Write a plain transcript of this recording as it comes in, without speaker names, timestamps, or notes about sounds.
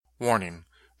Warning: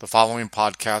 the following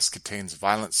podcast contains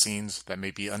violent scenes that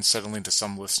may be unsettling to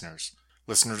some listeners.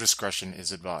 Listener discretion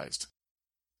is advised.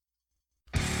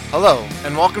 Hello,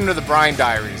 and welcome to the Brian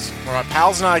Diaries, where my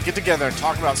pals and I get together and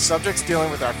talk about subjects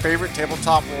dealing with our favorite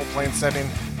tabletop role-playing setting,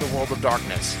 the World of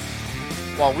Darkness.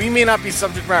 While we may not be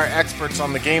subject matter experts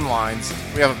on the game lines,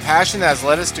 we have a passion that has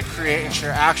led us to create and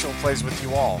share actual plays with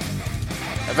you all.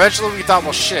 Eventually we thought,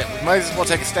 well shit, we might as well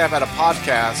take a stab at a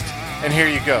podcast, and here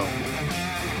you go.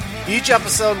 Each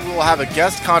episode we will have a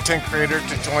guest content creator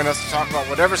to join us to talk about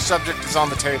whatever subject is on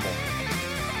the table.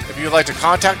 If you would like to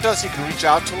contact us, you can reach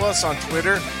out to us on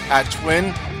Twitter at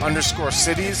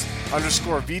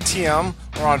twin_cities_VTM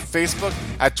or on Facebook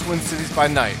at Twin Cities by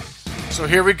Night. So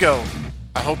here we go.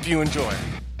 I hope you enjoy.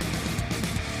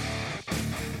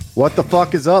 What the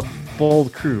fuck is up,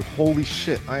 Bold Crew? Holy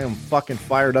shit, I am fucking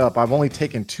fired up. I've only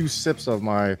taken 2 sips of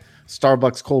my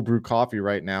Starbucks cold brew coffee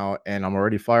right now, and I'm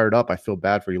already fired up. I feel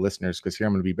bad for you listeners because here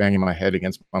I'm going to be banging my head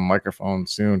against my microphone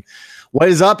soon. What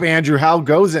is up, Andrew? How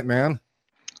goes it, man?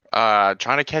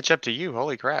 Trying to catch up to you.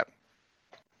 Holy crap.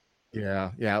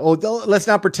 Yeah. Well, let's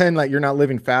not pretend like you're not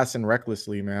living fast and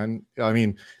recklessly, man. I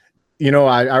mean, you know,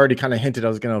 I already kind of hinted I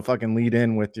was going to fucking lead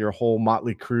in with your whole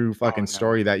Motley Crue fucking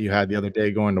story that you had the other day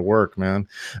going to work, man.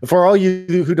 For all you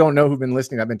who don't know, who've been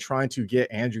listening, I've been trying to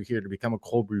get Andrew here to become a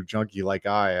cold brew junkie like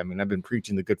I mean, I've been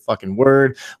preaching the good fucking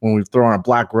word. When we throw on our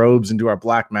black robes and do our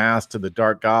black mass to the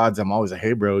dark gods, I'm always like,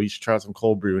 hey, bro, you should try some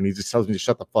cold brew. And he just tells me to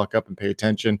shut the fuck up and pay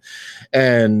attention.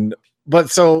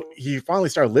 But so he finally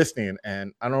started listening,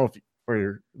 and I don't know if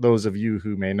for those of you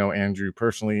who may know Andrew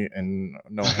personally and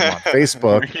know him on Facebook.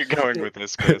 Where are you going with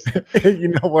this, Chris? You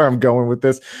know where I'm going with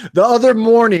this. The other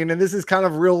morning, and this is kind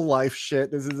of real life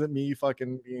shit. This isn't me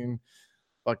fucking being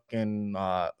fucking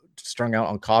strung out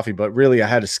on coffee, but really I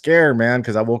had a scare, man,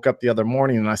 because I woke up the other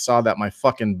morning and I saw that my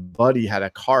fucking buddy had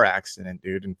a car accident,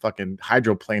 dude, and fucking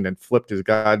hydroplaned and flipped his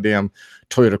goddamn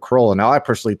Toyota Corolla. Now I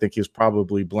personally think he was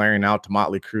probably blaring out to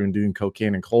Motley Crue and doing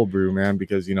cocaine and cold brew, man,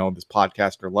 because you know this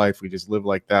podcaster life, we just live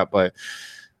like that. But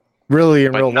really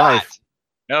in real life,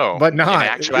 no, but not in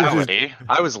actuality.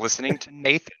 I was listening to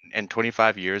Nathan and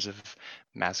 25 years of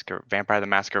Vampire the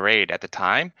Masquerade at the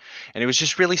time, and it was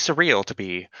just really surreal to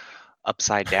be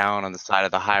upside down on the side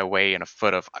of the highway in a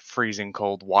foot of freezing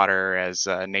cold water as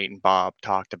Nate and Bob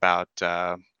talked about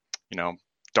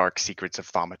dark secrets of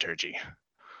thaumaturgy.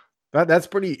 That's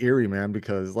pretty eerie, man,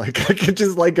 because like I could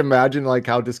just like imagine like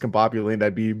how discombobulated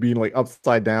I'd be being like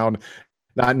upside down,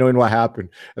 not knowing what happened,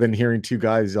 and then hearing 2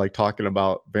 guys like talking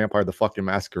about Vampire the fucking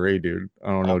Masquerade, dude. I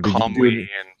don't know. Calmly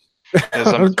and as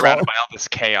I'm surrounded by all this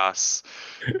chaos.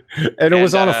 And it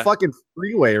was on a fucking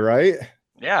freeway, right?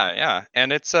 Yeah.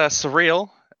 And it's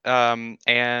surreal.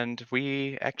 And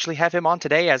we actually have him on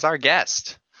today as our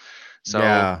guest. So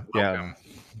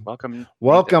welcome.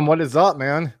 What is up,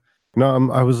 man?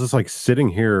 No, I was just like sitting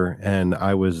here and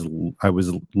I was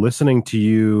listening to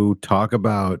you talk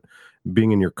about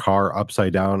being in your car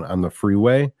upside down on the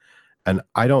freeway, and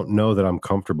I don't know that I'm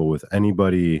comfortable with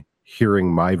anybody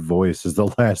hearing my voice is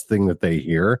the last thing that they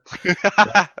hear.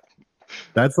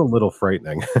 That's a little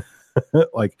frightening.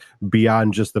 Like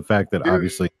beyond just the fact that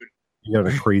obviously you got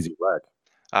a crazy wreck.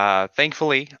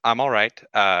 Thankfully, I'm all right.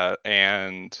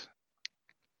 And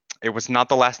it was not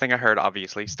the last thing I heard,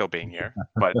 obviously, still being here.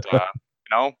 But it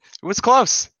was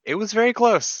close. It was very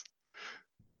close.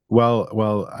 Well,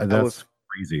 that's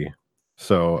crazy.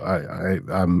 So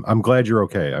I'm glad you're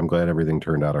okay. I'm glad everything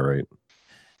turned out all right.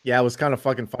 Yeah, it was kind of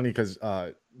fucking funny because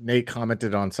Nate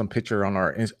commented on some picture on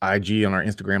our IG on our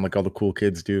Instagram, like all the cool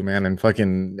kids do, man. And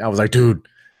fucking, I was like, dude,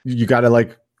 you got to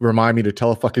like remind me to tell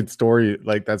a fucking story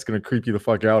like that's gonna creep you the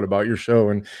fuck out about your show.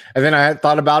 And then I had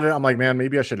thought about it. I'm like, man,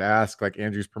 maybe I should ask like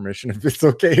Andrew's permission if it's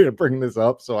okay to bring this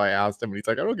up. So I asked him, and he's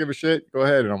like, I don't give a shit. Go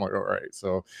ahead. And I'm like, all right.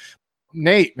 So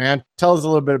Nate, man, tell us a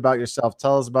little bit about yourself.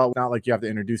 Tell us about, not like you have to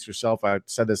introduce yourself. I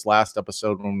said this last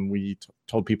episode when we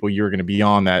told people you were going to be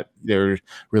on, that there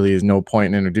really is no point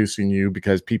in introducing you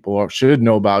because people should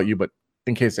know about you, but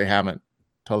in case they haven't,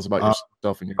 tell us about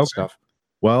yourself and your stuff.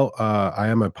 Well, I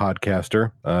am a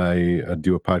podcaster. I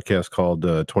do a podcast called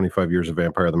 25 Years of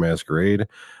Vampire the Masquerade.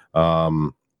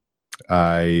 I've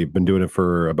been doing it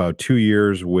for about 2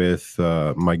 years with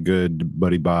my good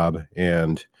buddy Bob,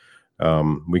 and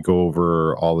we go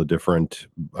over all the different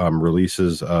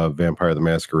releases of Vampire the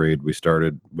Masquerade. We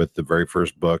started with the very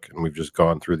first book, and we've just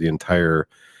gone through the entire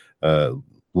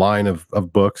line of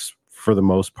books for the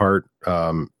most part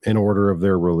in order of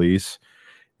their release.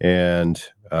 And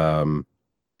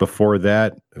before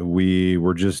that, we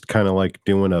were just kind of like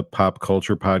doing a pop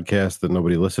culture podcast that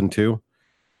nobody listened to.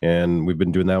 And we've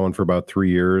been doing that one for about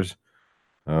 3 years.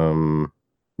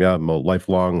 Yeah, I'm a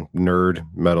lifelong nerd,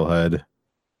 metalhead,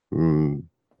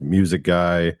 music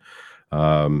guy,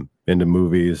 into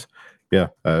movies. Yeah,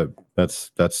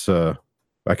 that's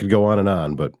I could go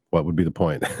on, but what would be the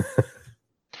point?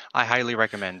 I highly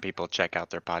recommend people check out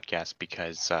their podcast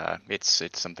because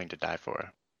it's something to die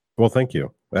for. Well, thank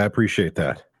you. I appreciate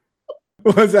that.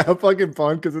 Was that a fucking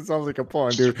pun? Because it sounds like a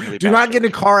pun, dude. Really Do bad not get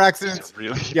in joke. car accidents.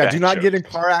 Really Yeah, bad do not get joke.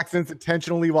 in car accidents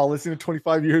intentionally while listening to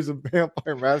 25 years of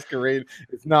Vampire Masquerade.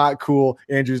 It's not cool.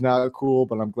 Andrew's not cool,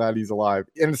 but I'm glad he's alive.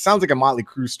 And it sounds like a Motley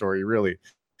Crue story, really.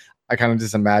 I kind of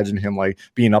just imagine him like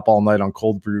being up all night on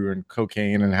cold brew and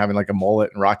cocaine and having like a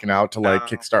mullet and rocking out to like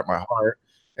kickstart my heart.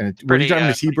 And were you talking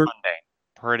to Seabird?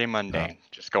 Pretty mundane.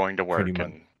 Just going to work Pretty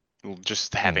and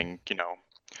just having,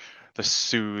 the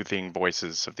soothing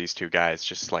voices of these two guys.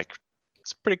 Just like,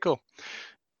 it's pretty cool.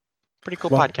 Pretty cool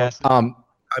podcast.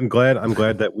 I'm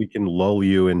glad that we can lull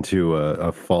you into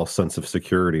a false sense of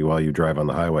security while you drive on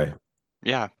the highway.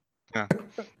 Yeah.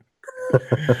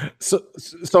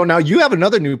 So now you have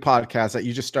another new podcast that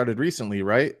you just started recently,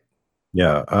 right?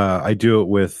 Yeah, I do it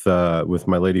with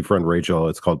my lady friend Rachel.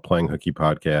 It's called Playing Hooky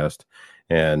Podcast,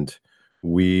 and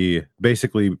we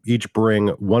basically each bring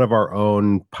one of our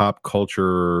own pop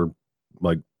culture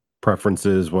like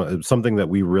preferences, something that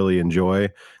we really enjoy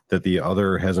that the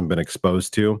other hasn't been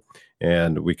exposed to,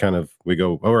 and we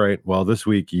go, all right, well, this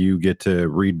week you get to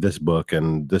read this book,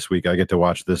 and this week I get to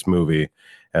watch this movie,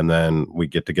 and then we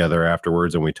get together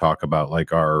afterwards and we talk about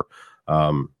like our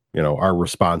our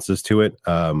responses to it.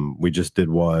 We just did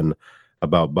one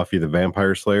about Buffy the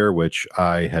Vampire Slayer, which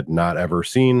I had not ever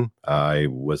seen. I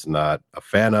was not a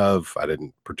fan of. I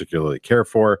didn't particularly care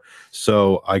for.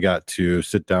 So I got to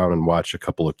sit down and watch a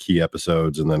couple of key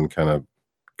episodes and then kind of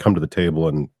come to the table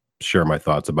and share my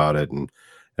thoughts about it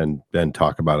and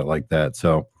talk about it like that.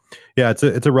 So yeah,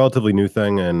 it's a relatively new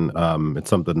thing, and it's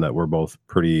something that we're both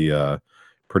pretty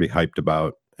hyped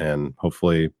about, and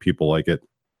hopefully people like it.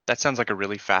 That sounds like a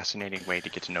really fascinating way to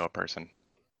get to know a person.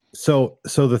 So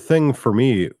the thing for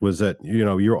me was that,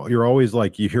 you're always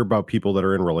like, you hear about people that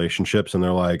are in relationships and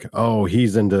they're like, oh,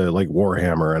 he's into like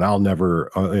Warhammer and I'll never,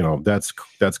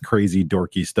 that's crazy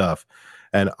dorky stuff.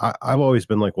 And I've always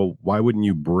been like, well, why wouldn't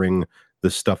you bring the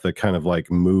stuff that kind of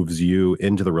like moves you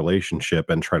into the relationship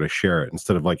and try to share it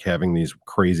instead of like having these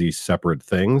crazy separate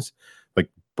things? Like,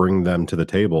 bring them to the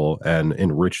table and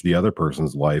enrich the other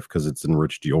person's life because it's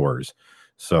enriched yours.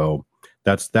 So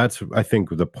that's I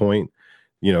think the point.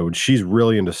 She's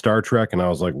really into Star Trek, and I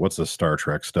was like, what's the Star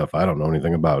Trek stuff? I don't know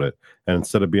anything about it. And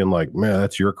instead of being like, man,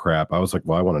 that's your crap, I was like,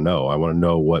 well, I want to know. I want to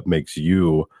know what makes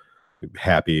you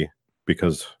happy,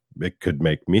 because it could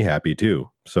make me happy too.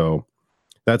 So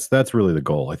that's really the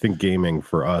goal. I think gaming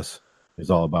for us is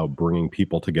all about bringing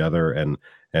people together, and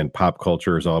pop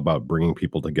culture is all about bringing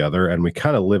people together. And we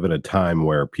kind of live in a time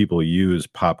where people use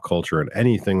pop culture and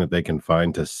anything that they can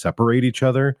find to separate each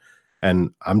other.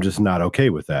 And I'm just not okay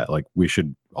with that. Like, we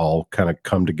should all kind of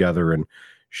come together and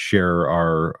share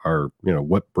our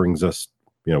what brings us,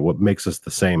 what makes us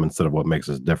the same instead of what makes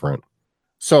us different.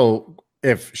 So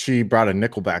if she brought a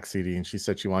Nickelback CD and she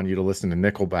said she wanted you to listen to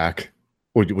Nickelback,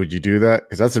 would you do that?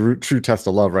 Because that's a true test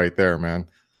of love right there, man.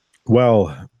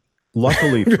 Well,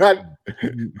 luckily,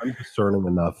 I'm discerning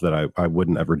enough that I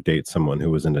wouldn't ever date someone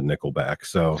who was into Nickelback.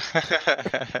 So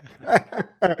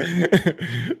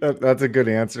that's a good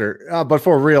answer. But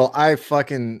for real, I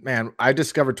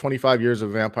discovered 25 years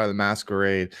of Vampire the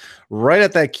Masquerade right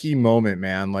at that key moment,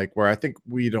 man. Like, where I think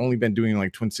we'd only been doing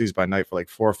like Twin Cities by Night for like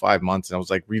 4 or 5 months, and I was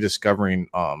like rediscovering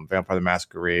Vampire the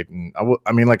Masquerade. And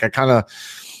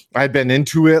I had been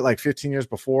into it like 15 years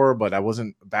before, but I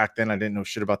wasn't back then. I didn't know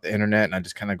shit about the internet, and I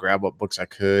just kind of grabbed what books I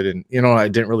could. And, I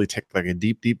didn't really take like a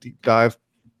deep dive.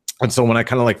 And so when I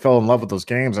kind of like fell in love with those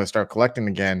games, I started collecting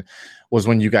again, was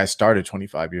when you guys started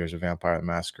 25 years of Vampire the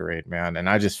Masquerade, man. And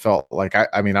I just felt like, I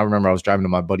remember I was driving to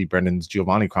my buddy Brendan's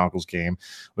Giovanni Chronicles game.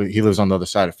 He lives on the other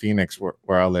side of Phoenix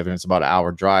where I live, and it's about an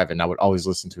hour drive. And I would always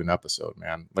listen to an episode,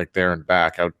 man, like there and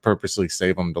back. I would purposely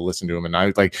save them to listen to them. And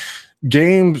I like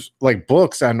games, like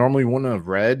books I normally wouldn't have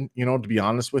read, to be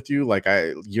honest with you. Like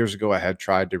years ago, I had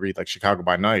tried to read like Chicago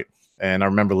by Night. And I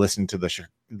remember listening to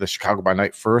the Chicago by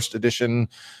Night first edition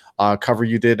cover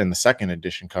you did and the second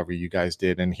edition cover you guys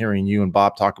did, and hearing you and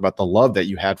Bob talk about the love that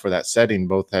you had for that setting,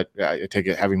 both at I take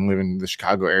it having lived in the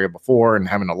Chicago area before and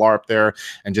having a LARP there,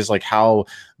 and just like how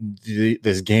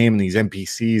this game and these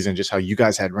NPCs and just how you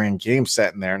guys had ran games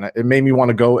set in there, and it made me want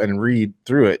to go and read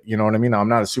through it. You know what I mean? Now, I'm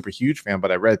not a super huge fan,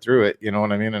 but I read through it. You know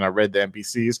what I mean? And I read the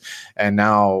NPCs, and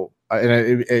now and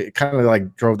it kind of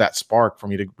like drove that spark for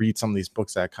me to read some of these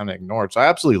books that I kind of ignored. So I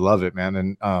absolutely love it, man.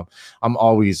 And I'm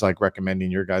always like recommending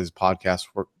your guys' podcast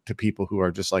to people who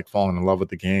are just like falling in love with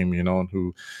the game, you know, and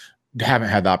who haven't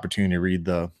had the opportunity to read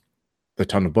the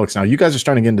ton of books. Now you guys are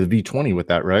starting into the V20 with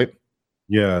that, right?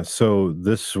 Yeah. So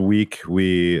this week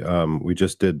we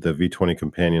just did the V20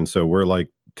 companion. So we're like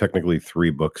technically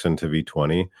 3 books into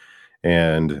V20,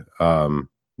 and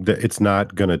it's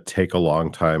not going to take a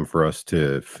long time for us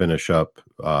to finish up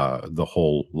the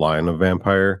whole line of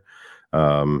Vampire.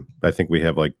 I think we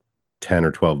have like 10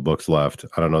 or 12 books left.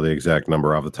 I don't know the exact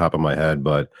number off the top of my head,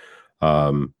 but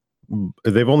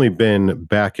they've only been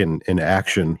back in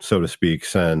action, so to speak,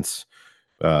 since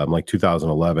like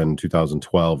 2011,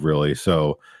 2012, really.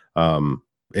 So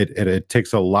it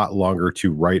takes a lot longer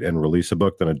to write and release a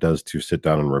book than it does to sit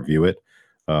down and review it.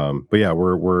 But yeah,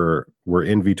 we're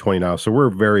in V20 now, so we're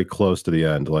very close to the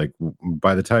end. Like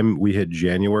by the time we hit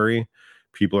January,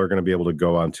 people are going to be able to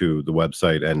go onto the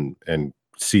website and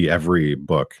see every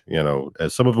book. You know,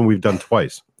 as some of them we've done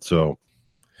twice. So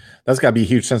that's got to be a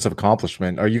huge sense of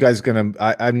accomplishment. Are you guys gonna?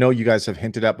 I know you guys have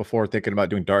hinted at before thinking about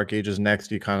doing Dark Ages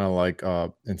next. You kind of like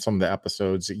in some of the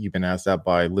episodes that you've been asked that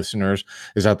by listeners.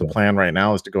 Is that the plan right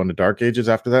now? Is to go into Dark Ages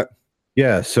after that?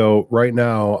 Yeah, so right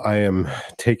now I am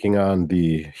taking on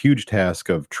the huge task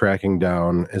of tracking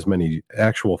down as many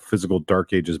actual physical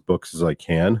Dark Ages books as I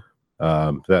can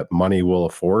that money will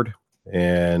afford,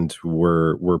 and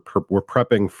we're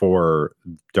prepping for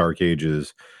Dark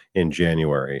Ages in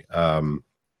January.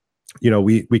 You know,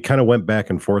 we kind of went back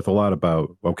and forth a lot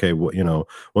about, okay, well, you know,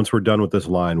 once we're done with this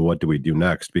line, what do we do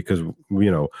next? Because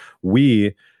you know,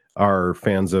 we are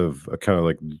fans of kind of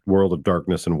like World of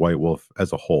Darkness and White Wolf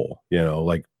as a whole. You know,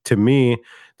 like to me,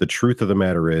 the truth of the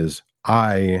matter is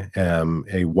I am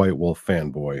a White Wolf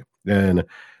fanboy, and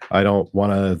I don't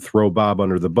want to throw Bob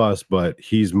under the bus, but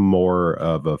he's more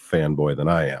of a fanboy than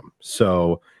I am.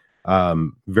 So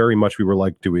very much we were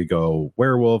like, do we go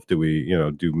werewolf? Do we, you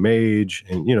know, do mage?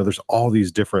 And, you know, there's all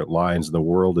these different lines, and the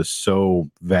world is so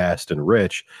vast and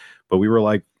rich, but we were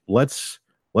like, let's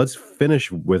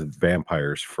finish with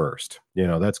vampires first. You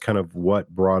know, that's kind of what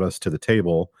brought us to the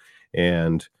table.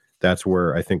 And that's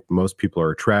where I think most people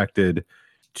are attracted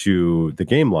to the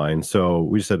game line. So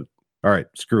we said, all right,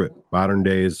 screw it. Modern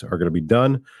days are going to be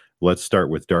done. Let's start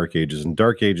with Dark Ages. And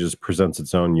Dark Ages presents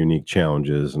its own unique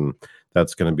challenges. And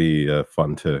that's going to be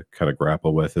fun to kind of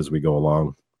grapple with as we go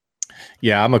along.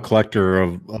 Yeah, I'm a collector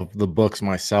of the books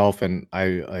myself, and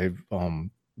I've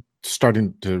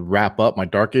starting to wrap up my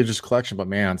Dark Ages collection. But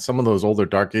man, some of those older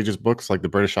Dark Ages books, like the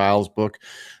British Isles book,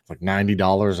 like $90,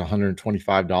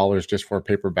 $125 just for a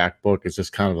paperback book, is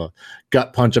just kind of a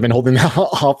gut punch. I've been holding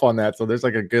off on that. So there's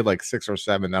like a good like 6 or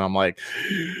 7 that I'm like,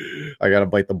 I got to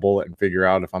bite the bullet and figure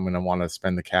out if I'm going to want to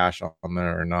spend the cash on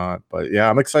there or not. But yeah,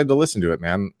 I'm excited to listen to it,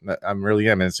 man. I really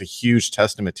am. And it's a huge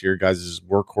testament to your guys'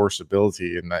 workhorse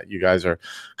ability, and that you guys are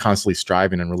constantly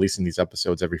striving and releasing these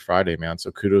episodes every Friday, man. So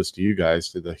kudos to you guys,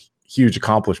 to the huge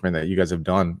accomplishment that you guys have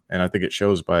done. And I think it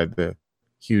shows by the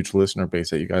huge listener base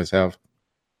that you guys have.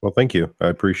 Well, thank you. I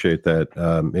appreciate that.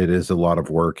 It is a lot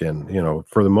of work. And, you know,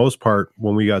 for the most part,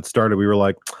 when we got started, we were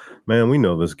like, man, we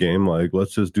know this game. Like,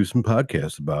 let's just do some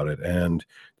podcasts about it. And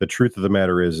the truth of the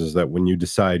matter is that when you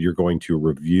decide you're going to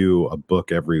review a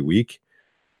book every week,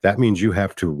 that means you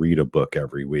have to read a book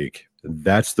every week.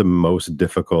 That's the most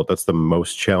difficult. That's the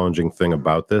most challenging thing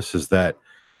about this, is that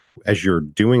as you're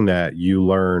doing that, you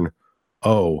learn,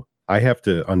 oh, I have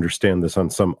to understand this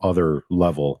on some other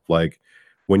level. Like,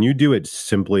 when you do it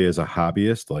simply as a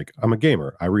hobbyist, like I'm a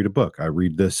gamer, I read a book, I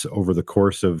read this over the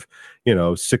course of, you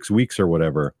know, 6 weeks or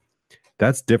whatever.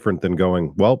 That's different than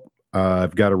going, well,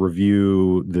 I've got to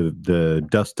review the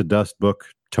Dust to Dust book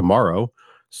tomorrow,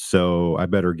 so I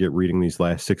better get reading these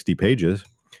last 60 pages.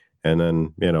 And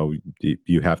then, you know,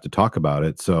 you have to talk about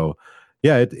it. So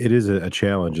yeah, it is a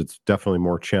challenge. It's definitely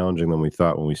more challenging than we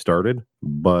thought when we started.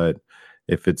 But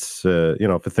if it's, you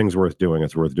know, if a thing's worth doing,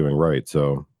 it's worth doing right.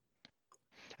 So.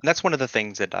 And that's one of the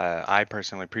things that I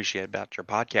personally appreciate about your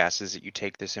podcast, is that you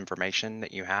take this information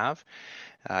that you have,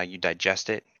 you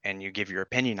digest it, and you give your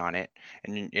opinion on it,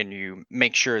 and you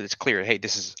make sure it's clear. Hey,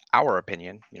 this is our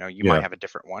opinion. You know, you might have a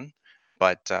different one,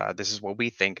 but this is what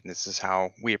we think, and this is how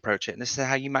we approach it, and this is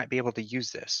how you might be able to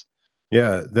use this.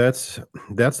 Yeah, that's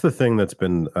the thing that's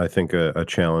been, I think, a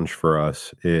challenge for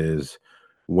us, is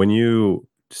when you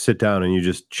sit down and you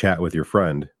just chat with your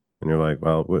friend. And you're like,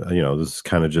 well, you know, this is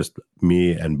kind of just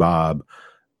me and Bob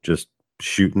just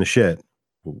shooting the shit.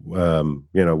 You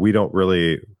know, we never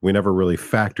really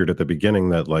factored at the beginning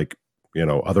that, like, you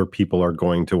know, other people are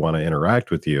going to want to interact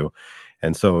with you.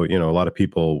 And so, you know, a lot of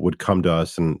people would come to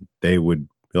us and they would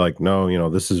be like, no,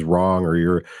 this is wrong, or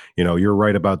you're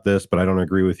right about this, but I don't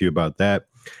agree with you about that.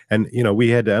 And we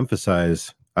had to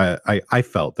emphasize. I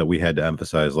felt that we had to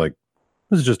emphasize, like,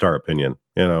 this is just our opinion.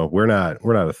 We're not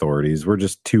authorities. We're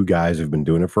just two guys who've been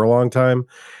doing it for a long time.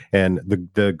 And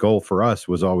the goal for us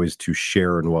was always to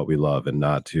share in what we love and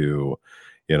not to,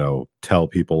 tell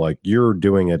people like you're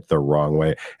doing it the wrong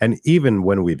way. And even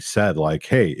when we've said like,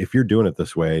 hey, if you're doing it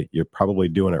this way, you're probably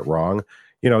doing it wrong.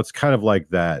 It's kind of like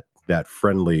that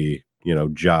friendly,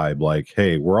 jibe, like,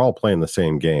 hey, we're all playing the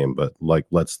same game, but like,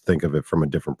 let's think of it from a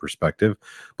different perspective.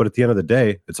 But at the end of the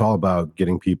day, it's all about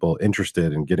getting people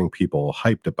interested and getting people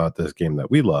hyped about this game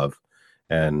that we love.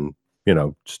 And,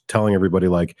 just telling everybody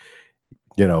like,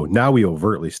 now we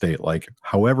overtly state like,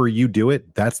 however you do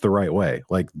it, that's the right way.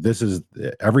 Like,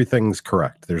 everything's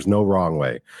correct. There's no wrong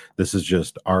way. This is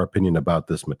just our opinion about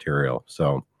this material.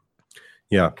 So,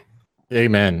 yeah.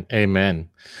 Amen.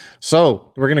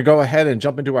 So we're going to go ahead and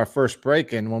jump into our first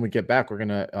break. And when we get back,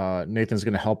 Nathan's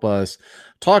going to help us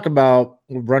talk about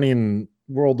running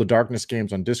World of Darkness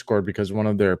games on Discord, because one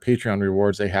of their Patreon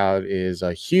rewards they have is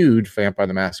a huge Vampire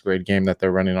the Masquerade game that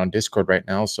they're running on Discord right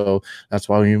now. So that's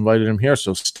why we invited him here.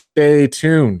 So stay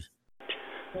tuned.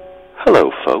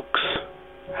 Hello, folks.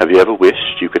 Have you ever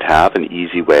wished you could have an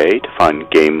easy way to find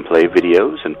gameplay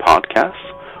videos and podcasts,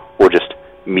 or just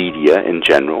media in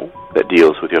general that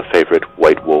deals with your favorite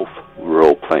White Wolf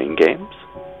role-playing games?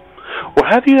 Or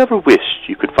have you ever wished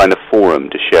you could find a forum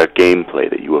to share gameplay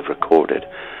that you have recorded,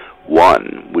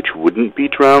 one which wouldn't be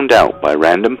drowned out by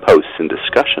random posts and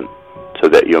discussion, so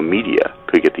that your media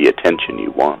could get the attention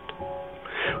you want?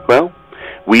 Well,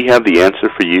 we have the answer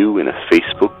for you in a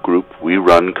Facebook group we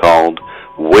run called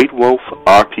White Wolf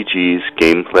RPGs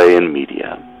Gameplay and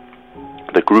Media.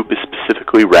 The group is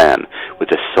specifically ran with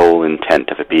the sole intent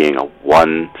of it being a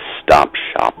one-stop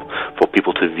shop for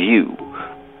people to view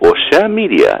or share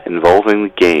media involving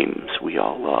the games we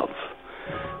all love.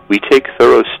 We take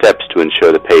thorough steps to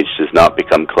ensure the page does not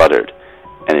become cluttered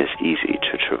and is easy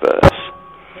to traverse.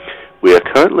 We are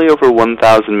currently over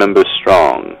 1,000 members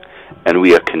strong, and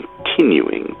we are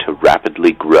continuing to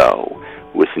rapidly grow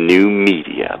with new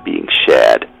media being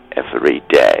shared every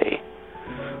day.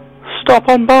 Stop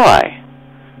on by.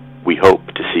 We hope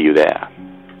to see you there.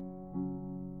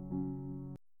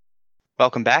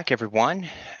 Welcome back, everyone.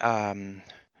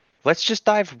 Let's just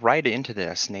dive right into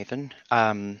this, Nathan.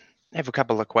 I have a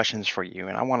couple of questions for you,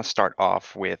 and I want to start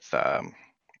off with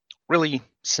really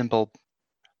simple.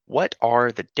 What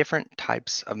are the different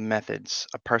types of methods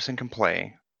a person can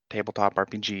play tabletop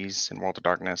RPGs in World of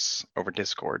Darkness over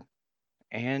Discord?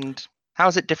 And how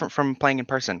is it different from playing in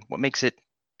person? What makes it,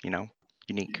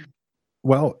 unique?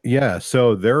 Well, yeah.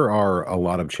 So there are a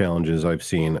lot of challenges I've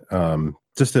seen.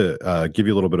 Just to give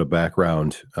you a little bit of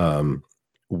background, Bob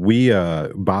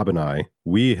and I,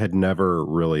 we had never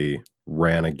really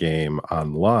ran a game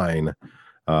online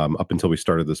up until we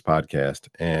started this podcast.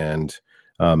 And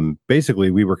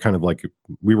basically, we were kind of like,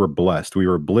 we were blessed. We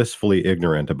were blissfully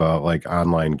ignorant about like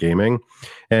online gaming.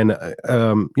 And,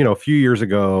 a few years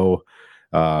ago,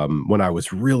 when I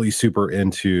was really super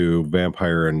into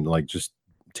Vampire and like just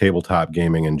tabletop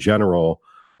gaming in general,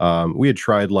 we had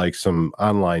tried like some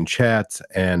online chats,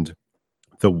 and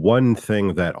the one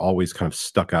thing that always kind of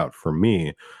stuck out for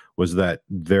me was that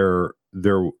they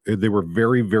were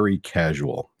very, very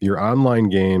casual. Your online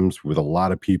games with a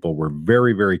lot of people were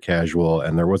very, very casual,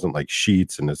 and there wasn't like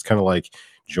sheets, and it's kind of like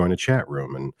join a chat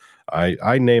room. And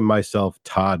I named myself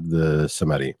Todd the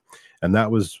Samedi, and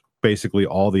that was basically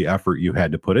all the effort you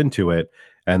had to put into it.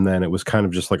 And then it was kind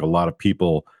of just like a lot of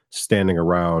people standing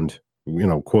around,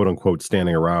 quote unquote,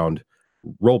 standing around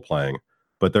role playing,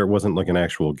 but there wasn't like an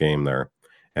actual game there.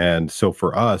 And so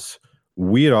for us,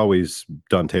 we had always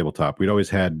done tabletop. We'd always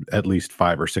had at least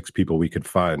 5 or 6 people we could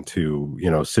find to,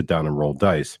 sit down and roll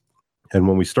dice. And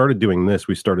when we started doing this,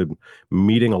 we started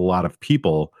meeting a lot of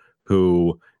people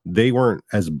who they weren't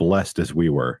as blessed as we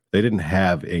were. They didn't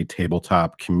have a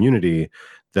tabletop community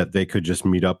that they could just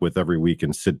meet up with every week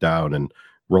and sit down and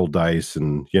roll dice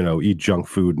and, eat junk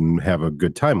food and have a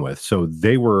good time with. So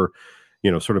they were,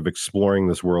 sort of exploring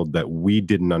this world that we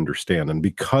didn't understand. And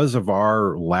because of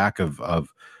our lack of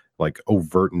like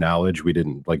overt knowledge, we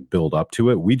didn't like build up to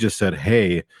it. We just said,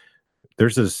 hey,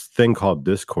 there's this thing called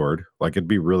Discord. Like, it'd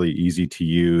be really easy to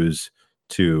use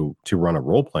to run a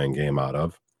role-playing game out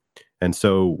of. And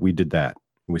so we did that.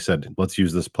 We said, let's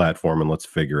use this platform and let's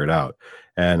figure it out.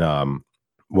 And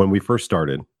when we first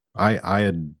started, I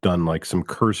had done like some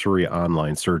cursory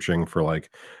online searching for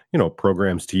like,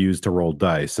 programs to use to roll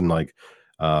dice. And like,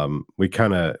 we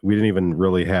didn't even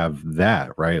really have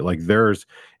that, right? Like there's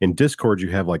in Discord, you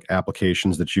have like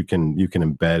applications that you can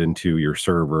embed into your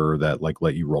server that like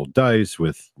let you roll dice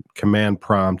with command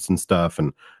prompts and stuff.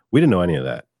 And we didn't know any of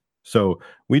that. So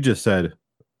we just said,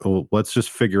 well, let's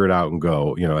just figure it out and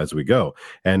go, as we go.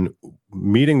 And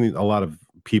meeting a lot of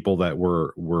people that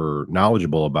were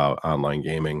knowledgeable about online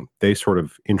gaming, they sort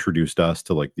of introduced us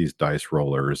to like these dice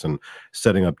rollers and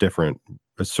setting up different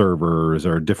servers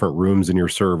or different rooms in your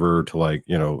server to like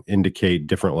indicate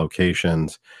different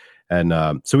locations. And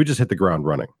so we just hit the ground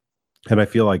running. And I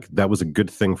feel like that was a good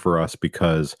thing for us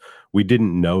because we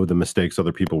didn't know the mistakes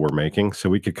other people were making, so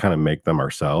we could kind of make them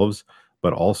ourselves.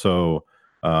 But also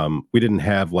we didn't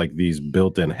have like these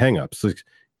built-in hangups. Like,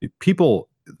 people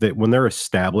that when they're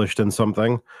established in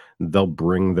something, they'll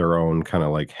bring their own kind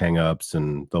of like hangups,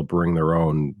 and they'll bring their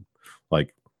own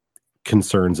like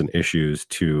concerns and issues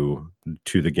to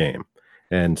the game.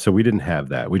 And so we didn't have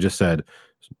that. We just said,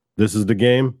 this is the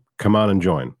game, come on and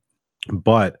join.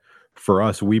 But for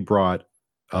us, we brought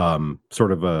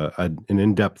sort of an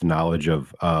in-depth knowledge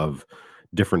of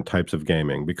different types of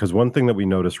gaming, because one thing that we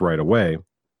noticed right away,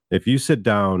 if you sit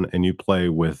down and you play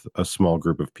with a small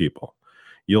group of people,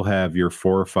 you'll have your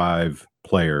 4 or 5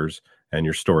 players and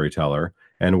your storyteller,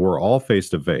 and we're all face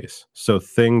to face. So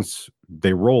things,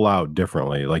 they roll out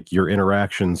differently. Like your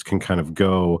interactions can kind of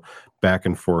go back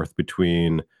and forth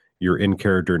between your in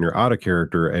character and your out of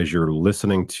character as you're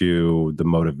listening to the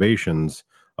motivations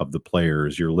of the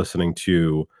players. You're listening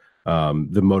to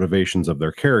the motivations of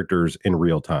their characters in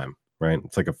real time, right?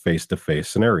 It's like a face to face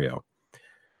scenario.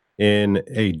 In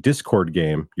a Discord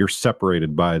game, you're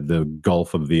separated by the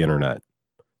gulf of the internet.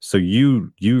 So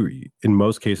you in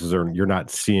most cases you're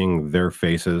not seeing their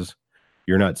faces,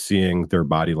 you're not seeing their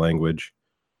body language,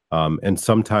 and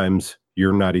sometimes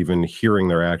you're not even hearing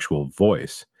their actual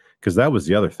voice, because that was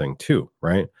the other thing too,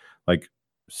 right? Like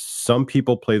some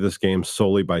people play this game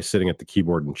solely by sitting at the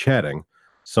keyboard and chatting.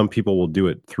 Some people will do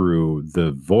it through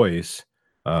the voice,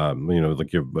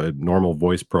 like a normal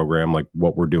voice program, like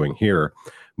what we're doing here.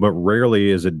 But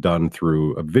rarely is it done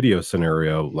through a video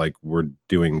scenario like we're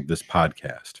doing this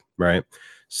podcast, right?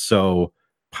 So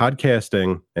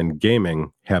podcasting and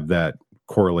gaming have that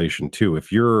correlation too.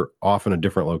 If you're off in a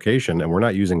different location and we're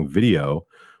not using video,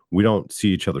 we don't see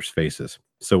each other's faces.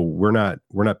 So we're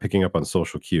not picking up on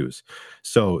social cues.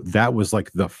 So that was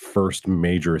like the first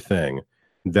major thing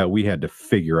that we had to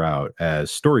figure out as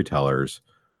storytellers,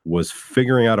 was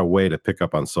figuring out a way to pick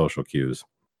up on social cues.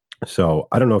 So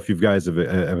I don't know if you guys have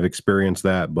experienced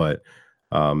that, but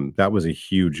that was a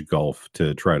huge gulf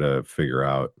to try to figure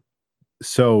out.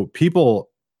 So people,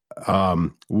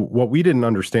 what we didn't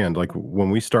understand, like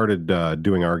when we started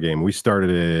doing our game, we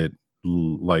started it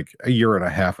like a year and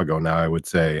a half ago now, I would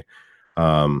say.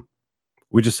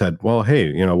 We just said, well,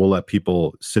 hey, we'll let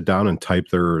people sit down and type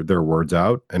their words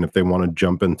out. And if they want to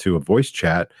jump into a voice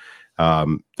chat,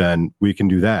 then we can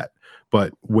do that.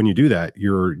 But when you do that,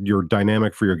 your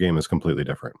dynamic for your game is completely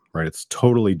different, right? It's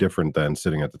totally different than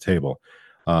sitting at the table.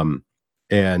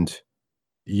 And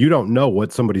you don't know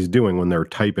what somebody's doing when they're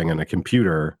typing in a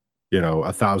computer,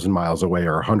 1,000 miles away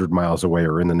or 100 miles away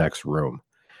or in the next room.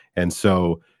 And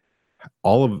so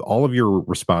all of your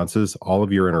responses, all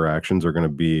of your interactions are going to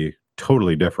be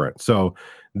totally different. So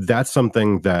that's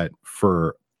something that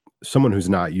for someone who's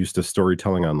not used to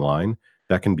storytelling online,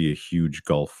 that can be a huge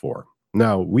gulf for.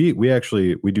 Now, we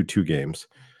do 2 games.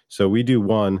 So we do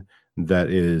one that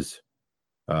is,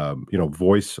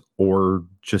 voice or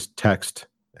just text,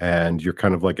 and you're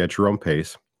kind of like at your own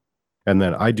pace. And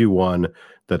then I do one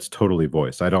that's totally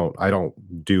voice. I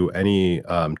don't do any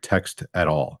text at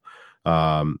all.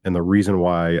 And the reason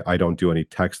why I don't do any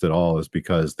text at all is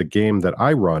because the game that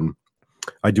I run,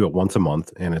 I do it once a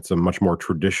month, and it's a much more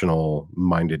traditional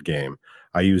minded game.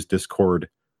 I use Discord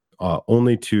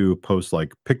only to post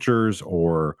like pictures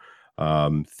or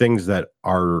things that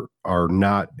are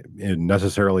not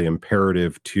necessarily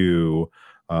imperative to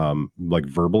like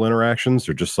verbal interactions,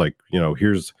 or just like,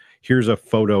 here's a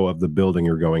photo of the building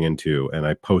you're going into, and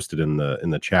I post it in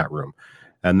the chat room.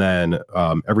 And then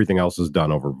everything else is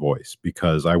done over voice,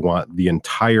 because I want the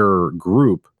entire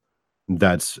group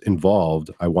that's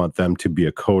involved, I want them to be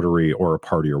a coterie or a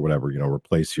party or whatever,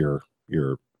 replace your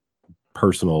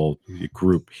personal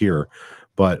group here.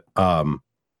 But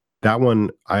that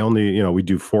one, I only, we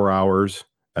do 4 hours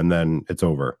and then it's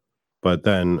over. But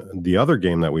then the other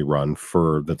game that we run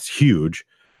that's huge,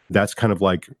 that's kind of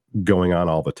like going on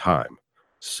all the time.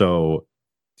 So,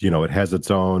 it has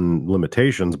its own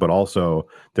limitations, but also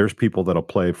there's people that'll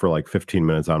play for like 15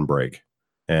 minutes on break.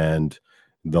 And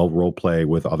they'll role play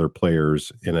with other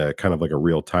players in a kind of like a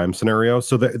real time scenario.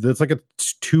 So that's like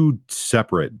two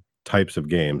separate types of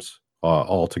games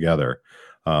all together,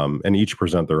 and each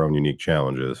present their own unique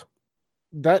challenges.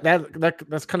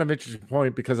 That's kind of an interesting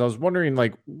point, because I was wondering,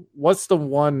 like, what's the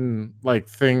one like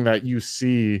thing that you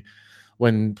see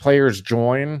when players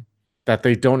join that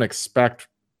they don't expect,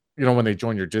 when they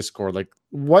join your Discord? Like,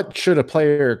 what should a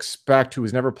player expect who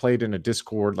has never played in a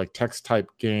Discord like text type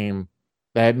game,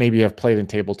 that maybe have played in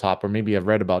tabletop or maybe have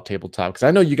read about tabletop? Because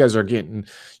I know you guys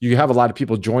you have a lot of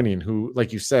people joining who,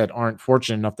 like you said, aren't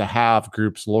fortunate enough to have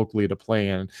groups locally to play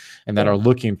in and that are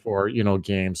looking for,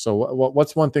 games. So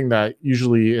what's one thing that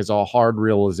usually is a hard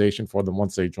realization for them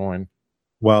once they join?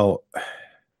 Well,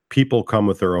 people come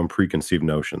with their own preconceived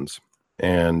notions.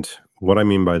 And what I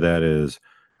mean by that is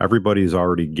everybody's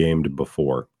already gamed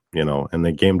before, and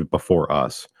they gamed before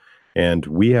us. And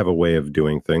we have a way of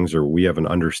doing things, or we have an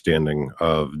understanding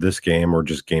of this game or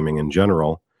just gaming in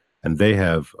general. And they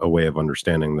have a way of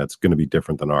understanding that's going to be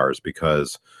different than ours,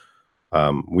 because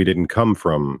we didn't come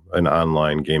from an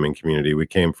online gaming community. We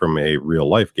came from a real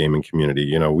life gaming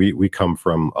community. We come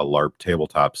from a LARP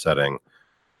tabletop setting,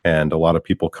 and a lot of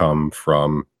people come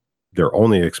from their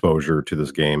only exposure to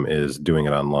this game is doing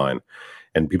it online.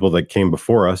 And people that came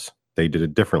before us, they did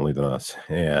it differently than us,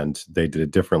 and they did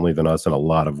it differently than us in a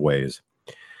lot of ways.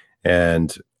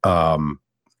 And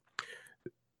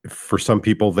for some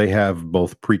people, they have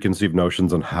both preconceived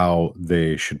notions on how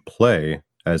they should play,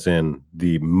 as in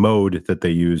the mode that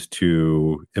they use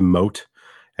to emote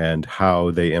and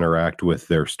how they interact with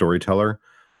their storyteller,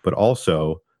 but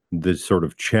also the sort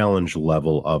of challenge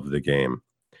level of the game.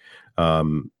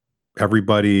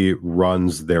 Everybody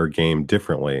runs their game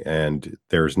differently, and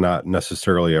there's not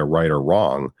necessarily a right or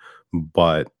wrong,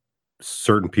 but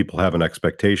certain people have an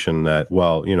expectation that,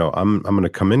 well, I'm going to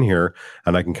come in here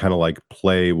and I can kind of like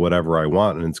play whatever I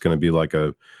want, and it's going to be like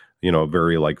a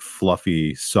very like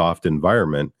fluffy, soft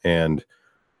environment. And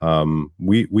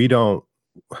we don't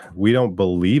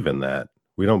believe in that.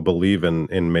 We don't believe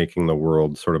in making the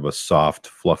world sort of a soft,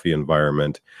 fluffy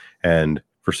environment. And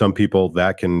for some people,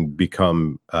 that can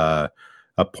become a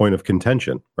point of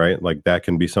contention, right? Like that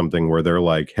can be something where they're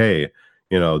like, hey,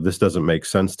 this doesn't make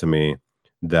sense to me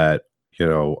that,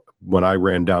 when I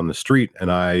ran down the street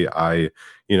and I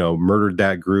murdered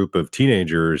that group of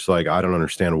teenagers, like, I don't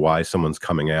understand why someone's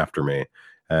coming after me.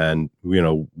 And,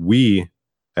 we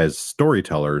as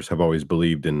storytellers have always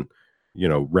believed in,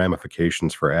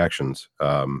 ramifications for actions.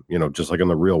 Just like in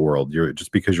the real world,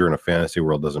 just because you're in a fantasy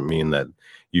world doesn't mean that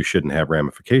you shouldn't have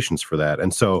ramifications for that.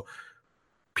 And so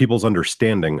people's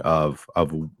understanding of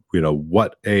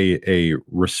what a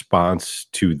response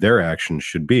to their actions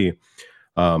should be.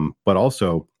 But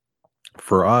also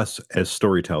for us as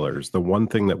storytellers, the one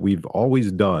thing that we've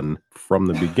always done from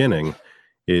the beginning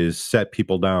is set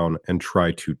people down and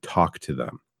try to talk to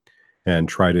them and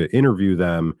try to interview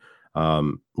them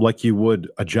like you would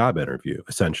a job interview,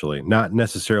 essentially. Not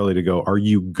necessarily to go, are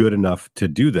you good enough to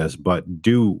do this, but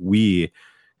can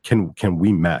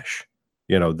we mesh?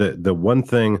 The one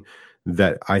thing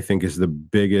that I think is the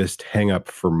biggest hang up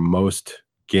for most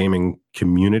gaming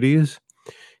communities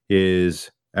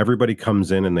is everybody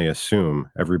comes in and they assume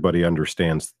everybody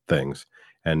understands things.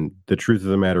 And the truth of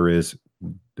the matter is,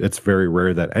 it's very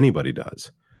rare that anybody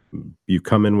does. You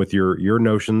come in with your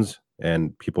notions,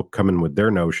 and people come in with their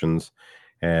notions,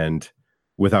 and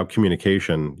without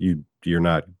communication, you're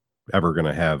not ever going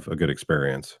to have a good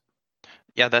experience.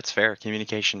 Yeah, that's fair.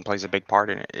 Communication plays a big part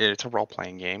in it. It's a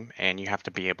role-playing game, and you have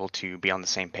to be able to be on the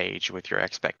same page with your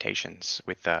expectations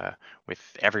with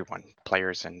everyone,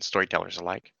 players and storytellers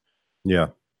alike. Yeah.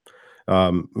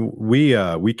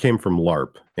 We came from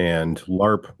LARP, and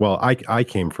LARP, well, I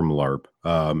came from LARP,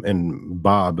 and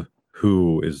Bob,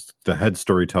 who is the head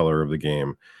storyteller of the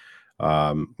game,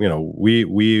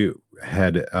 we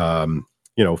had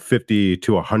 50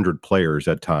 to 100 players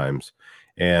at times.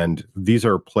 And these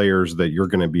are players that you're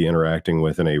going to be interacting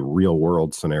with in a real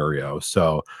world scenario.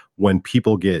 So when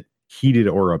people get heated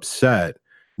or upset,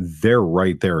 they're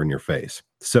right there in your face.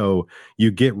 So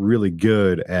you get really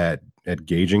good at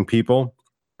gauging people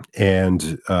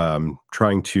and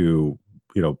trying to,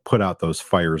 put out those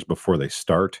fires before they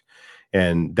start.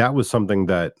 And that was something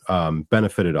that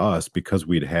benefited us because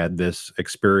we'd had this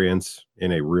experience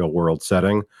in a real world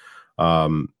setting.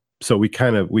 So we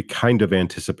kind of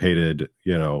anticipated,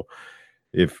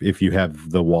 if you have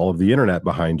the wall of the internet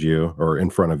behind you or in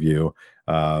front of you,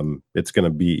 it's going to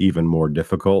be even more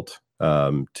difficult.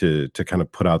 to kind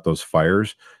of put out those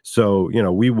fires. So,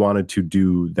 we wanted to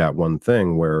do that one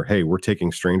thing where, hey, we're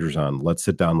taking strangers on. Let's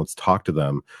sit down. Let's talk to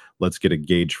them. Let's get a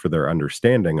gauge for their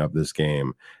understanding of this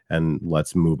game, and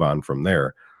let's move on from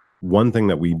there. One thing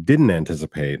that we didn't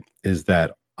anticipate is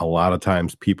that a lot of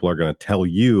times people are going to tell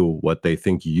you what they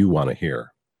think you want to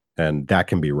hear, and that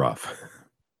can be rough.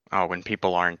 Oh, when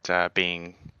people aren't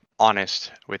being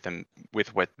honest with them,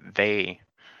 with what they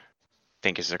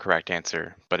think is the correct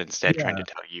answer, but instead trying to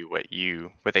tell you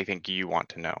what they think you want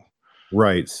to know.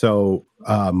 Right. So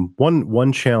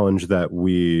one challenge that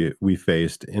we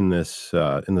faced in this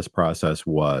process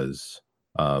was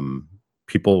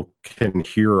people can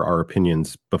hear our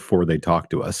opinions before they talk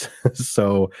to us.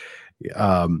 So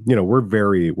we're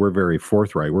very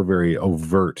forthright. We're very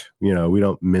overt. We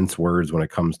don't mince words when it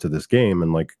comes to this game,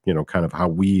 and kind of how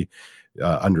we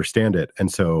understand it.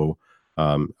 And so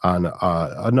on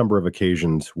a number of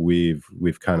occasions, we've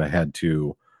kind of had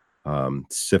to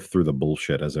sift through the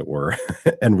bullshit, as it were,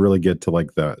 and really get to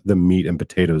the meat and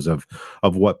potatoes of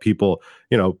what people,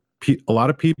 a lot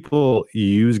of people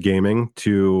use gaming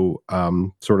to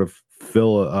sort of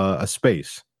fill a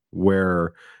space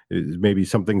where maybe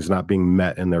something's not being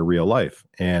met in their real life,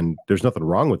 and there's nothing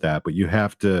wrong with that, but you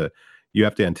have to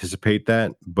anticipate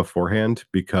that beforehand,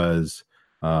 because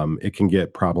it can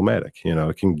get problematic.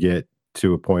 It can get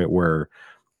to a point where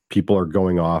people are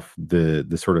going off the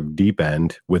sort of deep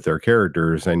end with their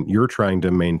characters, and you're trying to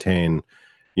maintain,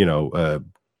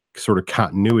 sort of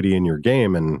continuity in your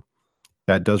game, and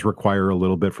that does require a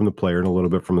little bit from the player and a little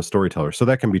bit from the storyteller. So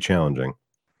that can be challenging.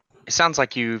 It sounds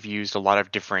like you've used a lot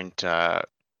of different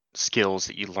skills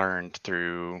that you learned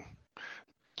through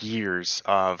years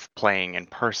of playing in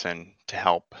person to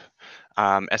help.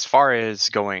 As far as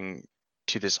going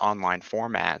to this online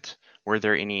format, were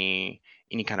there any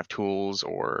kind of tools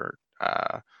or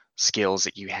skills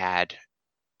that you had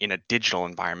in a digital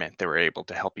environment that were able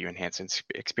to help you enhance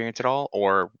experience at all?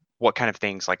 Or what kind of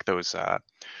things, like those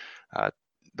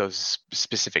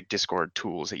specific Discord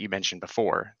tools that you mentioned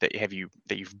before, that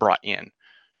you've brought in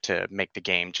to make the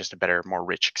game just a better, more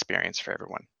rich experience for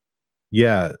everyone?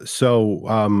 Yeah. So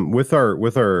with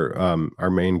our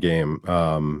main game,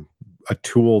 a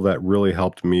tool that really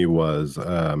helped me was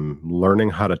learning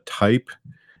how to type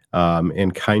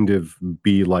and kind of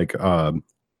be like an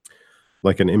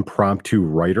impromptu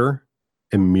writer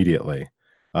immediately,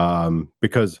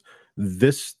 because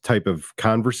this type of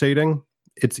conversating,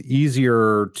 it's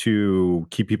easier to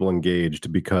keep people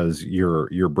engaged because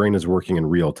your brain is working in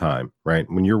real time, right?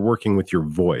 When you're working with your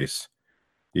voice,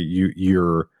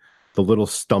 you're the little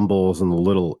stumbles and the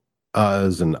little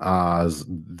uhs and ahs,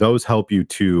 those help you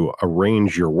to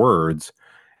arrange your words,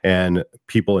 and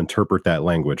people interpret that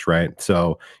language, right?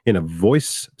 So in a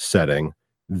voice setting,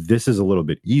 this is a little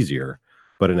bit easier,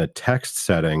 but in a text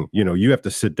setting, you have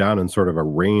to sit down and sort of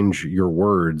arrange your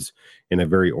words in a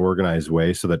very organized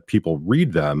way so that people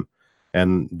read them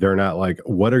and they're not like,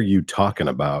 what are you talking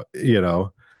about?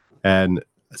 And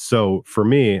so for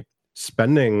me,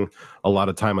 spending a lot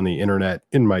of time on the internet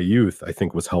in my youth, I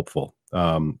think, was helpful.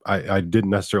 I didn't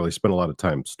necessarily spend a lot of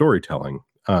time storytelling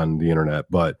on the internet,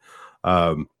 but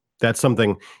that's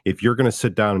something, if you're going to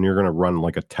sit down and you're going to run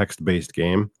like a text-based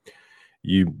game,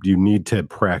 you need to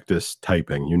practice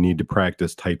typing. You need to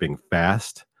practice typing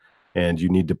fast, and you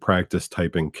need to practice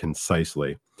typing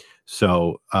concisely.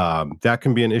 So that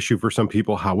can be an issue for some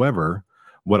people. However,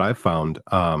 what I've found,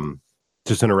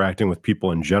 just interacting with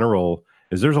people in general,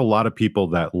 is there's a lot of people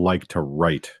that like to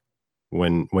write.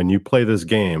 When you play this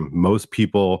game, most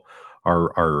people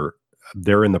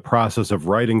they're in the process of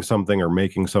writing something or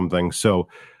making something. So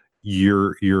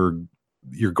you're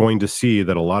going to see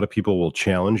that a lot of people will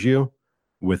challenge you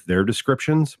with their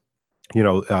descriptions.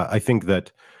 I think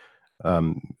that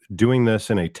doing this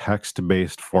in a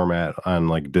text-based format on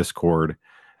like Discord,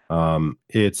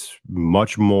 it's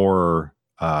much more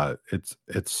it's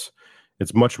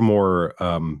much more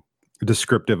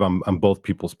descriptive on both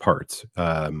people's parts.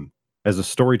 As a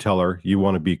storyteller, you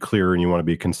want to be clear and you want to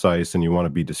be concise and you want to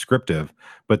be descriptive,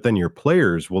 but then your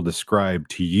players will describe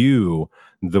to you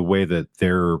the way that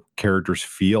their characters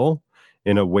feel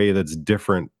in a way that's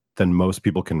different than most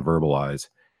people can verbalize.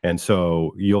 And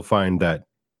so you'll find that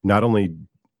not only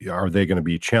are they going to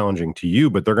be challenging to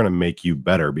you, but they're going to make you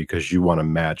better because you want to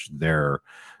match their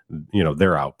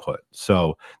output.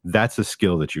 So that's a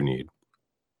skill that you need.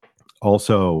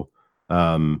 Also,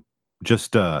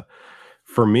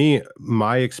 for me,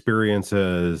 my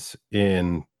experiences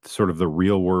in sort of the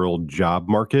real world job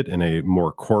market in a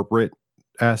more corporate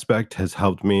aspect has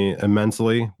helped me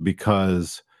immensely,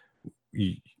 because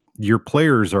your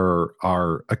players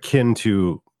are akin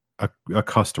to a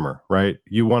customer, right?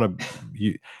 You're going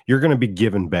to be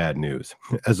given bad news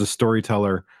as a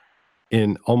storyteller.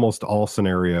 In almost all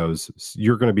scenarios,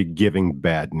 you're going to be giving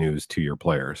bad news to your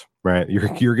players, right?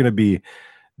 You're going to be,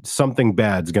 something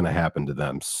bad's going to happen to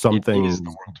them. Something It is the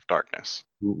world of darkness.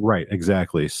 Right,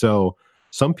 exactly. So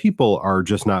some people are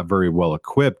just not very well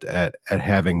equipped at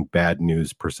having bad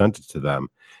news presented to them.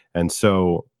 And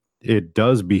so it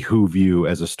does behoove you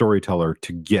as a storyteller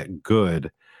to get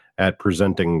good at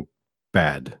presenting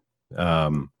bad.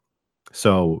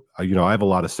 So I have a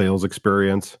lot of sales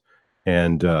experience,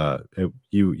 and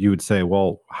you would say,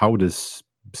 well, how does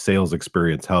sales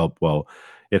experience help? Well,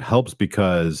 it helps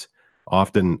because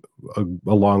often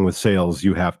along with sales,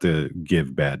 you have to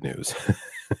give bad news.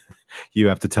 You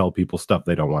have to tell people stuff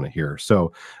they don't want to hear.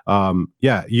 So,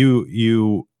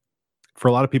 you for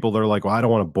a lot of people, they're like, well, I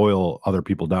don't want to boil other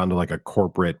people down to like a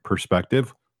corporate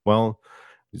perspective. Well,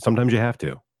 sometimes you have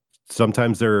to.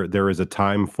 Sometimes there is a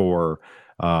time for,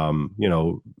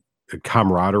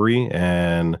 camaraderie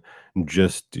and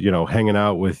just, hanging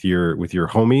out with your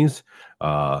homies.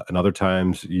 And other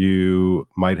times you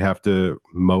might have to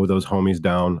mow those homies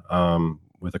down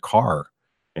with a car,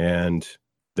 and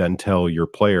then tell your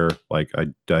player, like,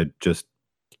 I just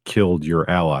killed your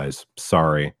allies.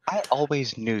 Sorry. I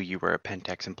always knew you were a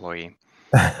Pentex employee.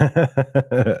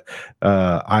 I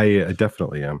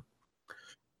definitely am.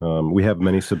 We have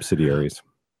many subsidiaries.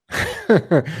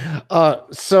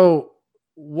 So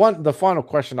the final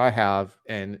question I have,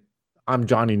 and I'm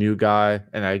Johnny New Guy,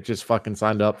 and I just fucking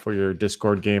signed up for your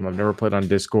Discord game. I've never played on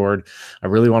Discord. I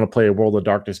really want to play a World of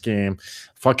Darkness game.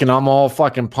 I'm all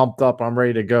fucking pumped up. I'm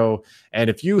ready to go. And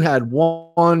if you had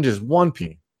just one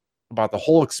piece about the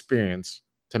whole experience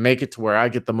to make it to where I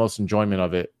get the most enjoyment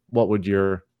of it, what would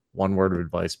your one word of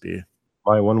advice be?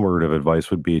 My one word of advice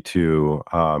would be to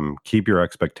keep your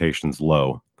expectations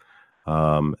low.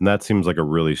 And that seems like a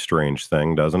really strange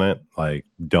thing, doesn't it? Like,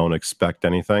 don't expect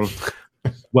anything.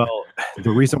 Well,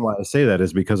 the reason why I say that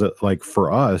is because, like,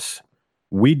 for us,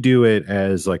 we do it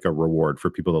as like a reward for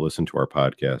people that listen to our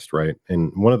podcast, right?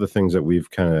 And one of the things that we've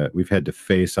had to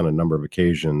face on a number of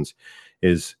occasions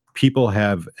is people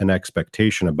have an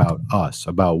expectation about us,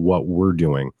 about what we're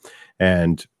doing,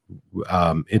 and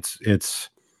it's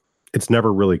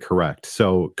never really correct.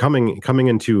 So coming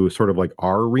into sort of like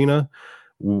our arena,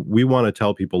 we want to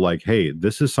tell people, like, hey,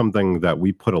 this is something that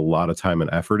we put a lot of time and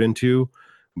effort into,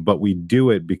 but we do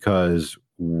it because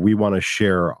we want to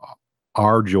share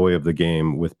our joy of the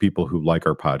game with people who like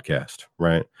our podcast,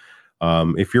 right?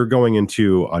 If you're going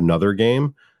into another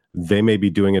game, they may be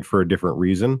doing it for a different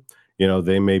reason.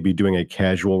 They may be doing a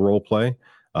casual role play.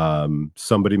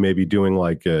 Somebody may be doing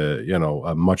like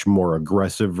a much more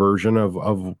aggressive version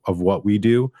of what we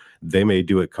do. They may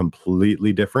do it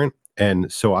completely different.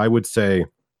 And so I would say,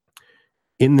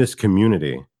 in this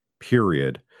community,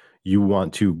 period, you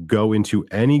want to go into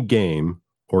any game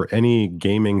or any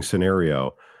gaming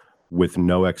scenario with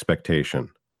no expectation,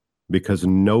 because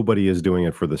nobody is doing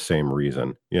it for the same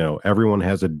reason. Everyone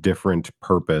has a different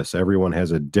purpose. Everyone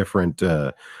has a different,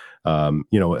 a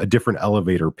different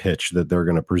elevator pitch that they're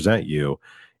going to present you.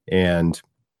 And,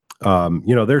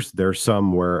 there's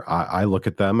some where I look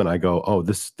at them and I go, oh,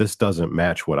 this doesn't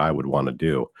match what I would want to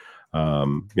do.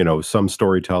 Some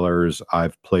storytellers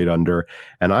I've played under,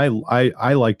 and I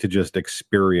like to just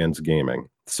experience gaming.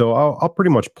 So I'll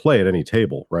pretty much play at any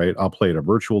table, right? I'll play at a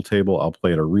virtual table. I'll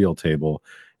play at a real table.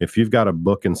 If you've got a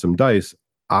book and some dice,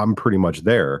 I'm pretty much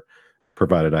there,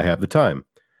 provided I have the time.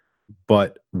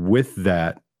 But with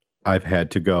that, I've had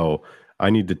to go, I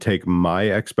need to take my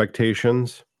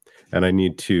expectations and I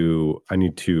need to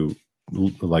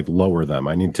like lower them.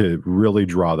 I need to really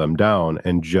draw them down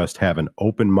and just have an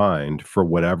open mind for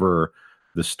whatever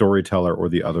the storyteller or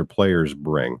the other players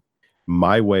bring.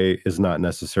 My way is not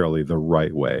necessarily the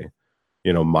right way.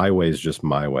 My way is just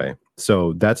my way.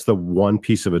 So that's the one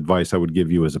piece of advice I would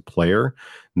give you as a player,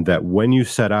 that when you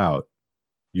set out,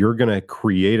 you're going to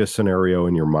create a scenario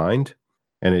in your mind,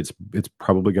 and it's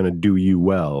probably going to do you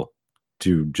well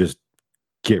to just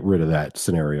get rid of that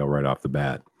scenario right off the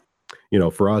bat.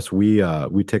 For us, we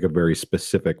take a very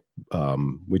specific,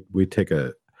 we take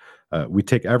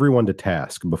everyone to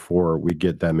task before we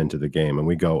get them into the game, and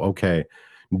we go, okay,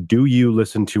 do you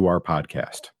listen to our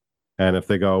podcast? And if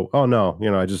they go, oh no,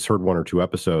 I just heard 1 or 2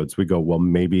 episodes, we go, well,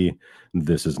 maybe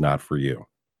this is not for you.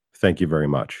 Thank you very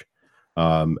much.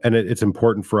 And it's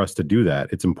important for us to do that.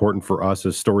 It's important for us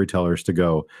as storytellers to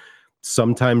go,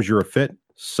 sometimes you're a fit,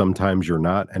 sometimes you're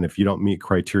not. And if you don't meet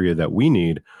criteria that we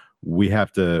need, we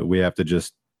have to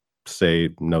just say,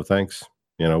 no, thanks.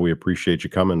 We appreciate you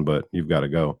coming, but you've got to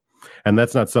go. And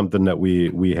that's not something that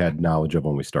we had knowledge of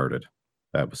when we started.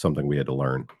 that was something we had to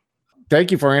learn.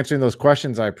 Thank you for answering those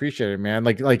questions. I appreciate it, man.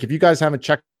 Like if you guys haven't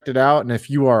checked it out, and if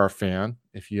you are a fan,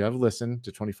 if you have listened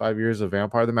to 25 years of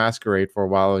Vampire the Masquerade for a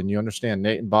while, and you understand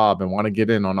Nate and Bob and want to get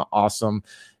in on an awesome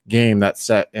game that's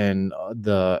set in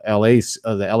the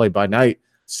LA by Night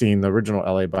scene, the original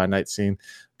LA by Night scene,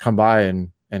 come by and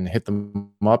hit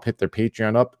them up, hit their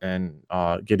Patreon up, and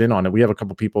get in on it. We have a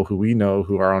couple people who we know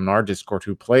who are on our Discord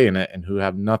who play in it and who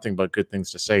have nothing but good things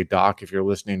to say. Doc, if you're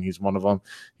listening, he's one of them.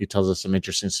 He tells us some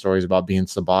interesting stories about being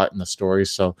Sabat and the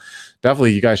stories. So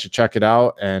definitely you guys should check it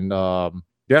out. And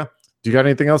yeah, do you got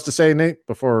anything else to say, Nate,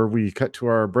 before we cut to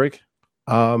our break?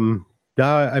 I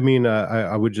mean,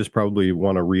 I would just probably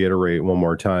want to reiterate one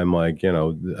more time, like,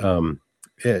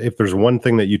 if there's one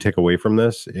thing that you take away from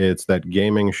this, it's that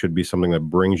gaming should be something that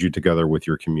brings you together with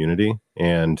your community,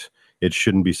 and it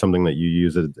shouldn't be something that you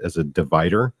use as a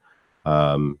divider.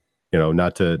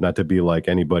 Not to be like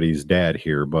anybody's dad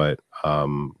here, but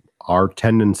our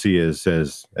tendency is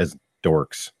as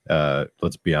dorks,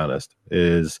 let's be honest,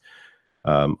 is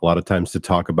a lot of times to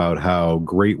talk about how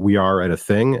great we are at a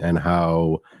thing and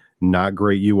how not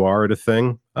great you are at a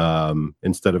thing,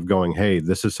 instead of going, hey,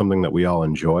 this is something that we all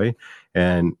enjoy.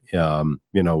 And,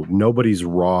 nobody's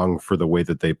wrong for the way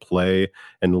that they play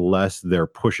unless they're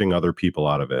pushing other people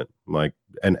out of it. Like,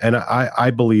 and I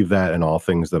believe that in all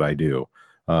things that I do.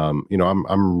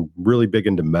 I'm really big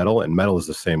into metal, and metal is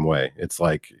the same way. It's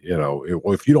like,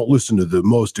 if you don't listen to the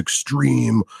most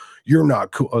extreme, you're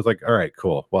not cool. I was like, all right,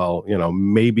 cool. Well,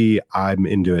 maybe I'm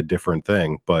into a different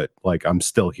thing, but like, I'm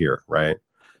still here. Right.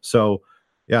 So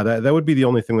yeah, that would be the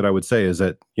only thing that I would say is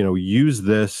that, use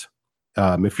this.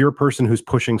 If you're a person who's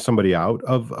pushing somebody out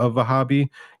of a hobby,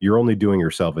 you're only doing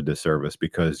yourself a disservice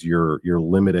because you're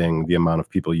limiting the amount of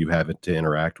people you have to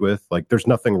interact with. Like, there's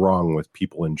nothing wrong with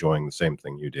people enjoying the same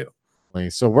thing you do.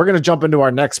 So we're going to jump into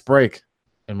our next break.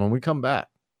 And when we come back,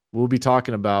 we'll be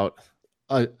talking about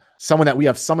someone that we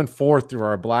have summoned forth through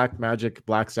our Black Magic,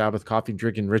 Black Sabbath coffee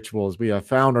drinking rituals. We have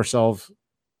found ourselves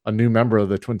a new member of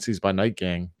the Twin Cities by Night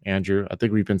gang, Andrew. I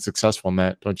think we've been successful in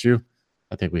that, don't you?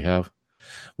 I think we have.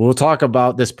 We'll talk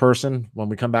about this person when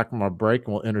we come back from our break,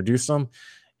 and we'll introduce them.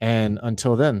 And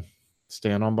until then,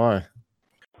 stand on by.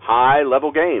 High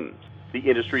Level Games, the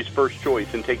industry's first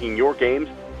choice in taking your games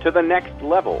to the next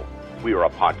level. We are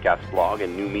a podcast blog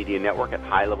and new media network at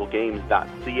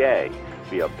highlevelgames.ca.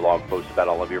 We have blog posts about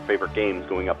all of your favorite games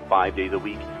going up 5 days a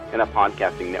week, and a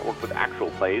podcasting network with actual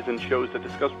plays and shows that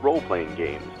discuss role-playing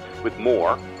games, with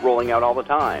more rolling out all the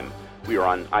time. We are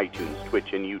on iTunes,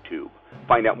 Twitch, and YouTube.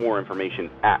 Find out more information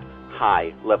at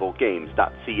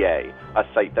highlevelgames.ca, a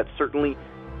site that certainly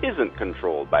isn't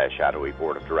controlled by a shadowy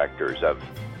board of directors of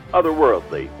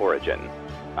otherworldly origin.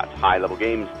 That's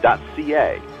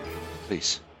highlevelgames.ca.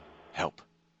 Please, help.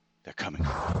 They're coming.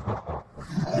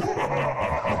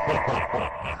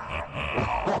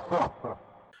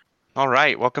 All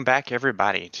right, welcome back,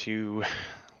 everybody, to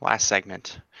last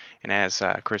segment. And as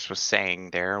Chris was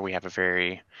saying there, we have a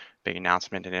very big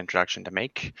announcement and introduction to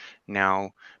make. Now,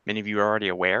 many of you are already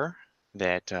aware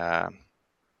that a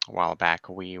while back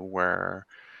we were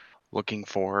looking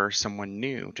for someone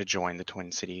new to join the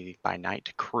Twin City by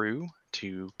Night crew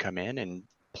to come in and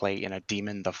play in a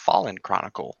Demon the Fallen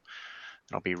Chronicle.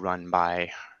 It'll be run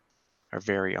by our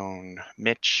very own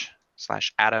Mitch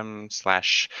 / Adam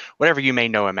 / whatever you may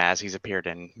know him as. He's appeared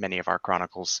in many of our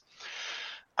chronicles.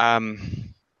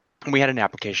 We had an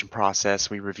application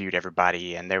process. We reviewed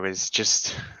everybody, and there was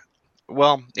just,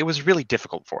 it was really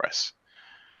difficult for us.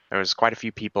 There was quite a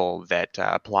few people that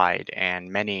applied,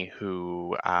 and many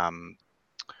who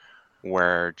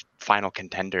were final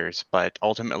contenders, but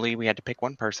ultimately we had to pick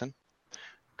one person.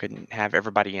 Couldn't have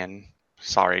everybody in.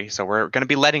 Sorry. So we're going to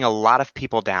be letting a lot of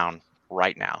people down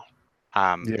right now.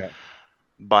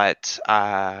 But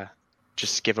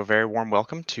just give a very warm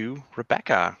welcome to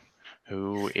Rebecca,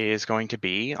 who is going to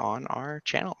be on our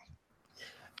channel.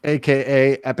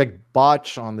 AKA Epic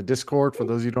Botch on the Discord, for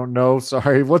those you don't know.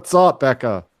 Sorry. What's up,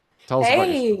 Becca? Tell us about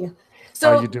yourself. So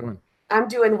how are you doing? I'm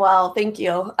doing well, thank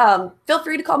you. Feel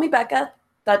free to call me Becca.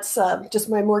 That's just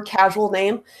my more casual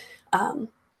name.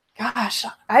 Gosh,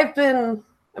 I've been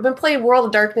playing World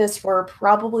of Darkness for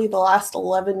probably the last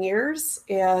 11 years,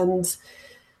 and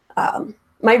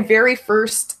my very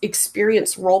first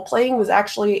experience role-playing was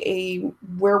actually a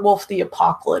Werewolf the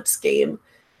Apocalypse game.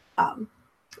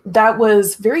 That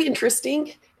was very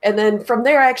interesting, and then from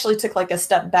there I actually took like a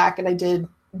step back and I did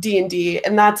D&D,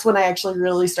 and that's when I actually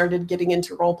really started getting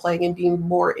into role-playing and being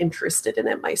more interested in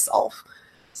it myself.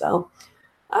 So,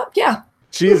 yeah.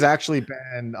 She has actually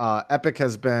been Epic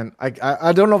has been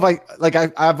I don't know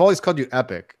if I've always called you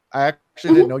Epic. I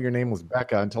actually didn't know your name was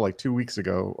Becca until like 2 weeks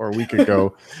ago or a week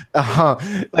ago.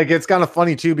 Like it's kind of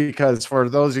funny too, because for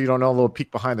those of you who don't know, a little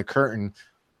peek behind the curtain,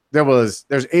 there's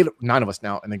 9 of us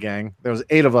now in the gang. There was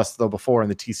 8 of us though before in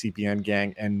the TCPN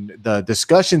gang, and the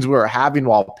discussions we were having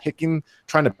while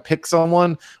trying to pick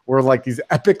someone were like these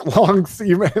epic long.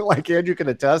 Like Andrew can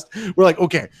attest. We're like,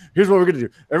 okay, here's what we're gonna do.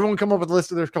 Everyone come up with a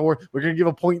list of their score. We're gonna give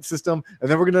a point system, and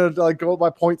then we're gonna like go by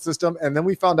point system. And then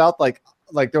we found out like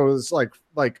there was like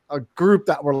a group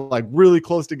that were like really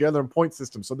close together in point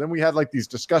system. So then we had like these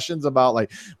discussions about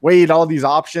like weighed all these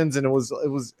options, and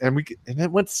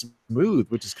it went smooth,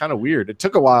 which is kind of weird. It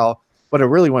took a while, but it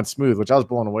really went smooth, which I was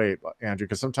blown away by, Andrew,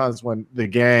 because sometimes when the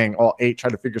gang all 8 try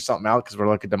to figure something out because we're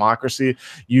like a democracy,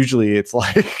 usually it's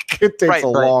like it takes a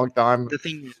long time.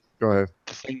 Go ahead.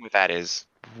 The thing with that is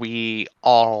we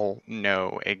all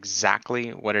know exactly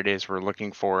what it is we're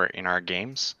looking for in our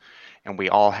games. And we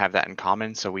all have that in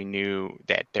common. So we knew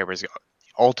that there was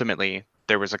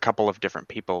a couple of different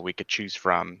people we could choose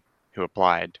from who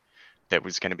applied that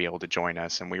was going to be able to join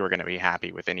us. And we were going to be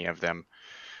happy with any of them.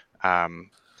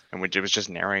 And it was just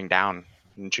narrowing down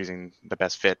and choosing the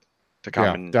best fit to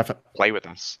come and play with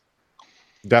us.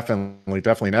 Definitely.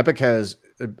 And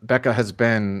Becca has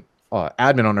been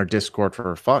admin on our Discord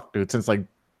for since like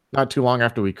not too long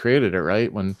after we created it,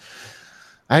 right? When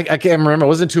I can't remember. It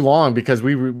wasn't too long because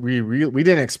we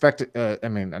didn't expect it. I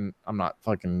mean, and I'm not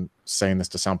fucking saying this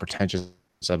to sound pretentious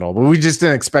at all, but we just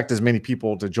didn't expect as many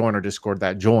people to join our Discord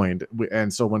that joined.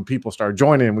 And so when people started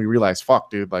joining, we realized, fuck,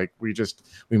 dude, like we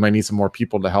might need some more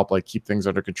people to help like keep things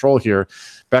under control here.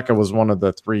 Becca was one of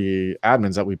the 3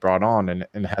 admins that we brought on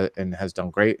and has done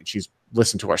great. And she's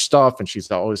listened to our stuff, and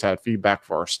she's always had feedback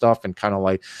for our stuff and kind of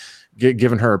like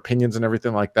given her opinions and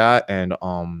everything like that. And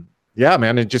yeah,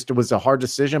 man, it was a hard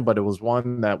decision, but it was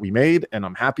one that we made, and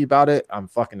I'm happy about it. I'm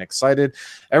fucking excited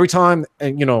every time.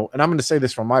 And, and I'm going to say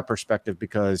this from my perspective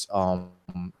because,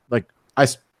 like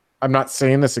I'm not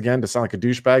saying this again to sound like a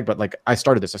douchebag, but like I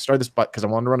started this because I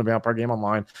wanted to run a vampire game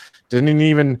online.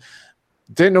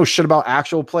 Didn't know shit about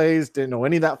actual plays. Didn't know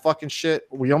any of that fucking shit.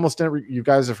 We almost didn't. You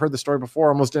guys have heard the story before.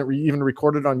 Almost didn't even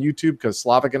record it on YouTube because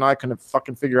Slavic and I couldn't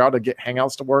fucking figure out to get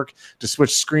Hangouts to work to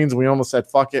switch screens. We almost said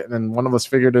fuck it, and then one of us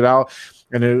figured it out.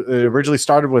 And it originally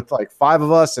started with like 5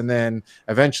 of us, and then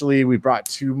eventually we brought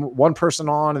one person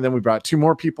on, and then we brought 2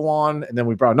 more people on, and then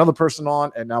we brought another person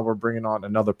on, and now we're bringing on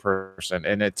another person.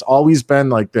 And it's always been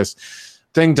like this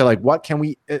thing to like, what can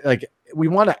we like? We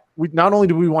not only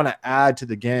do we want to add to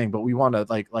the gang, but we want to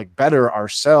like better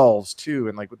ourselves too,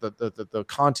 and like with the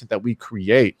content that we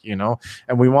create, and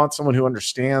we want someone who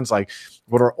understands like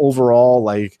what our overall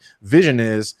like vision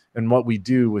is and what we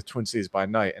do with Twin Cities by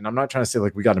Night. And I'm not trying to say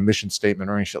like we got a mission statement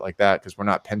or any shit like that, because we're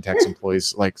not Pentex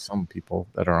employees like some people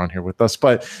that are on here with us,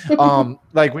 but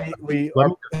like we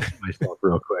let me myself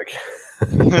real quick.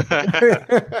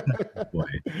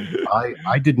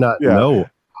 I did not know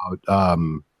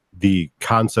about the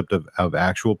concept of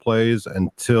actual plays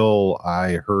until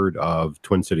I heard of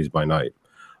Twin Cities by Night.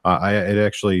 I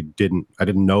didn't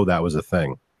know that was a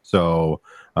thing. So,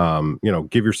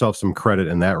 give yourself some credit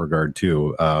in that regard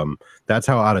too. That's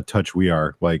how out of touch we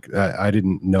are. Like I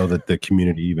didn't know that the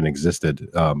community even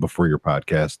existed before your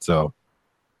podcast. So,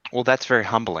 well, that's very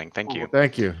humbling. Thank you.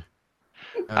 Thank you.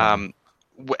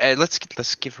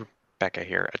 Let's give Rebecca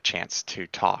here a chance to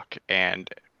talk and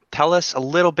tell us a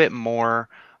little bit more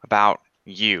about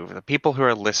you, the people who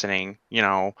are listening.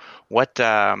 What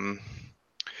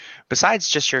besides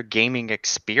just your gaming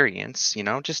experience,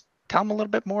 just tell them a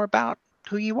little bit more about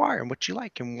who you are and what you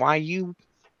like and why you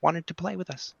wanted to play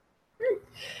with us.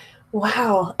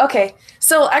 Wow. Okay.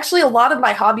 So actually a lot of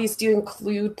my hobbies do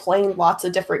include playing lots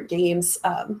of different games.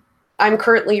 I'm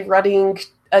currently running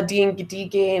a D&D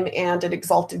game and an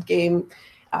Exalted game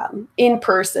in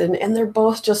person, and they're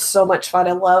both just so much fun.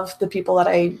 I love the people that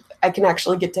I can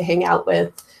actually get to hang out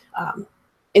with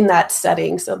in that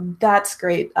setting. So that's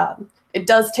great. It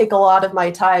does take a lot of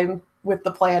my time with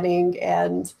the planning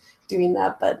and doing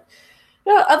that. But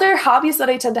other hobbies that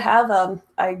I tend to have,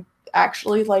 I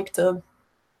actually like to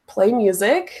play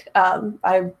music.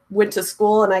 I went to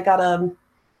school and I got a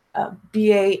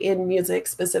BA in music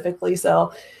specifically.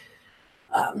 So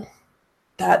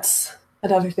that's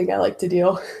another thing I like to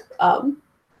do.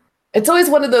 It's always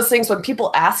one of those things when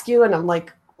people ask you and I'm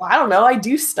like, well, I don't know, I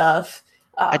do stuff.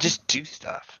 I just do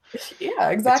stuff. Yeah,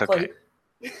 exactly.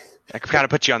 It's okay. I kind of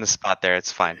put you on the spot there.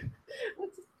 It's fine.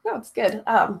 No, it's good.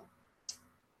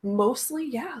 Mostly,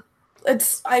 yeah.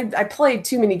 I played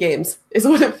too many games is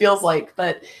what it feels like.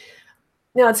 But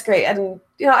No, it's great. And,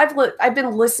 you know, I've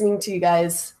been listening to you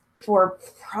guys for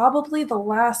probably the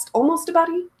last almost about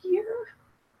a year.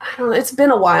 I don't know. It's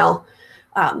been a while.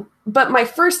 But my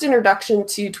first introduction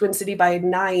to Twin City by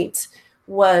Night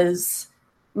was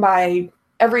my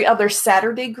every other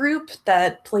Saturday group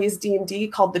that plays D&D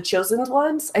called The Chosen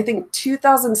Ones. I think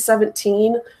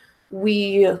 2017,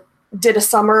 we did a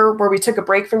summer where we took a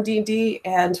break from D&D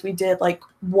and we did like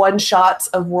one shots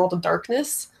of World of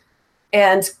Darkness.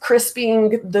 And Chris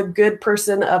being the good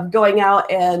person of going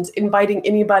out and inviting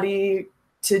anybody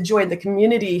to join the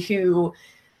community who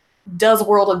does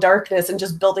World of Darkness and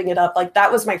just building it up, like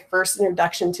that was my first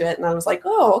introduction to it. And I was like,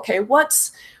 oh, okay,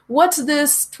 what's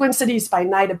this Twin Cities by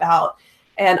Night about?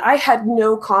 And I had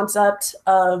no concept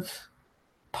of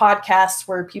podcasts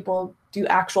where people do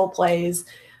actual plays.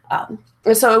 And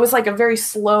so it was like a very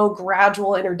slow,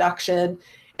 gradual introduction.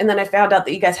 And then I found out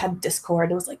that you guys had Discord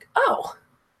and I was like, oh,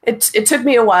 it took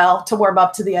me a while to warm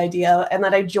up to the idea. And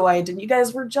then I joined and you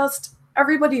guys were just,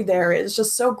 everybody there is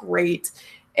just so great.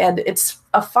 And it's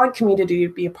a fun community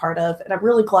to be a part of. And I'm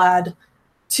really glad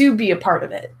to be a part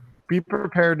of it. Be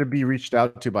prepared to be reached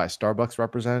out to by a Starbucks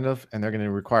representative, and they're going to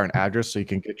require an address so you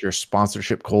can get your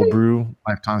sponsorship cold brew,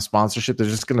 lifetime sponsorship. They're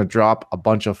just going to drop a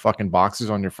bunch of fucking boxes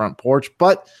on your front porch,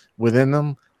 but within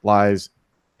them lies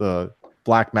the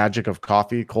black magic of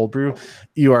coffee, cold brew.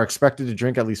 You are expected to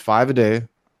drink at least 5 a day.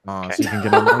 So you can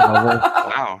get over.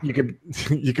 Wow. You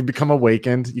can become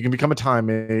awakened. You can become a time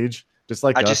age, just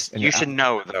like us. You should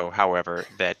know, though, however,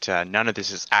 that none of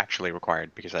this is actually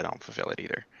required because I don't fulfill it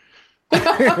either.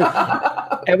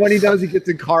 And when he does, he gets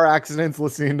in car accidents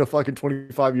listening to fucking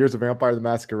 25 years of Vampire the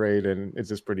Masquerade, and it's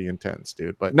just pretty intense,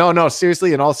 dude. But no,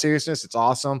 seriously, in all seriousness, it's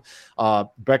awesome.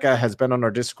 Becca has been on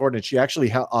our Discord, and she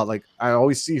actually like I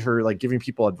always see her like giving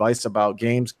people advice about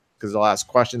games, because they'll ask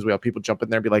questions. We have people jump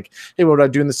in there and be like, hey, what would I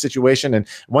do in this situation? And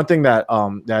one thing that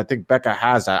that I think Becca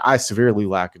has that I severely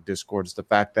lack in Discord is the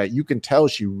fact that you can tell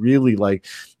she really, like,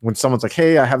 when someone's like,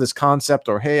 hey, I have this concept,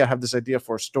 or hey, I have this idea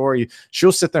for a story,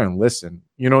 she'll sit there and listen,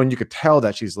 you know, and you could tell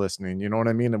that she's listening, you know what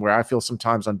I mean? And where I feel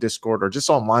sometimes on Discord or just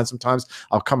online, sometimes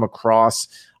I'll come across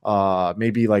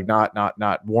maybe like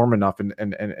not warm enough,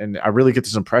 and I really get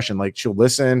this impression like she'll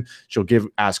listen, she'll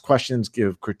ask questions,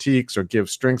 give critiques, or give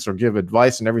strengths, or give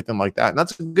advice and everything like that, and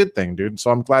that's a good thing, dude. So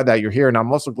I'm glad that you're here, and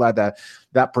I'm also glad that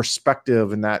that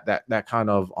perspective and that kind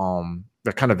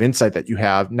of insight that you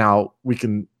have now, we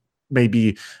can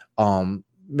maybe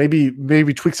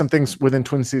tweak some things within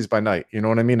Twin Cities by Night, you know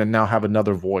what I mean, and now have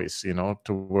another voice, you know,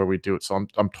 to where we do it. So I'm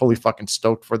totally fucking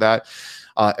stoked for that.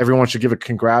 Everyone should give a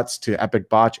congrats to Epic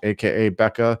Botch, aka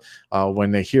Becca.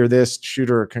 When they hear this, shoot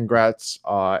her congrats.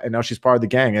 And now she's part of the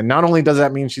gang. And not only does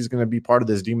that mean she's going to be part of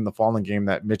this Demon the Fallen game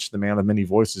that Mitch, the man of many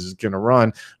voices, is going to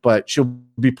run, but she'll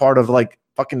be part of like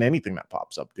fucking anything that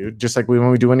pops up, dude. Just like when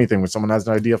we do anything, when someone has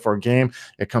an idea for a game,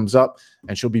 it comes up,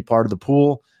 and she'll be part of the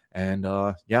pool. And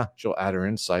yeah, she'll add her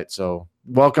insight. So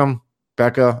welcome,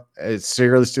 Becca. It's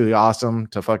seriously awesome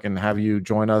to fucking have you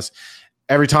join us.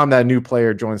 Every time that new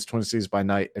player joins Twin Cities by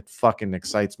Night, it fucking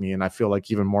excites me, and I feel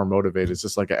like even more motivated. It's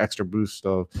just like an extra boost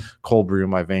of cold brew in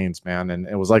my veins, man. And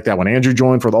it was like that when Andrew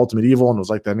joined for the Ultimate Evil, and it was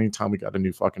like that anytime we got a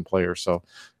new fucking player. So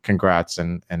congrats,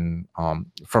 and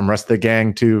from rest of the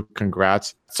gang too,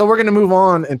 congrats. So we're gonna move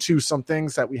on into some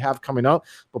things that we have coming up,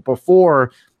 but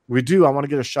before we do, I want to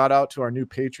give a shout out to our new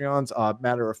Patreons.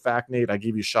 Matter of fact, Nate, I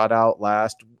gave you a shout out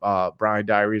last, Brian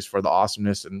Diaries, for the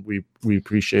awesomeness, and we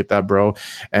appreciate that, bro.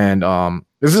 And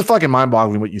this is fucking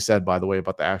mind-boggling what you said, by the way,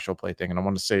 about the actual play thing. And I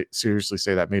want to seriously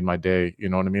say that made my day. You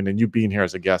know what I mean? And you being here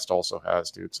as a guest also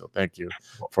has, dude. So thank you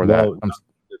for that.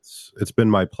 It's been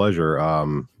my pleasure.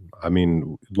 I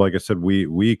mean, like I said, we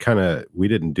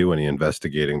didn't do any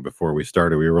investigating before we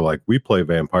started. We were like, we play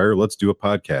Vampire, let's do a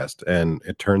podcast. And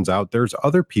it turns out there's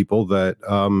other people that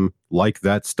like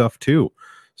that stuff too.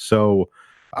 So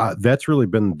that's really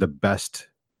been the best.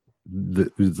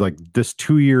 Like this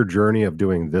 2-year journey of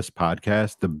doing this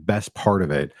podcast, the best part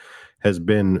of it has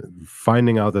been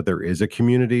finding out that there is a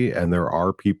community and there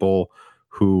are people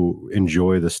who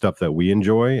enjoy the stuff that we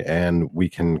enjoy, and we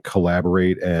can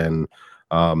collaborate. And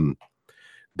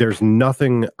there's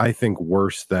nothing, I think,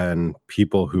 worse than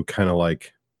people who kind of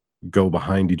like go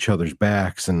behind each other's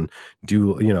backs and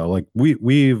do, you know, like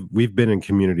we've been in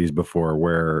communities before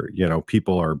where, you know,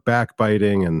 people are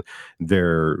backbiting and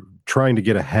they're trying to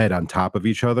get ahead on top of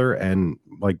each other. And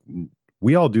like,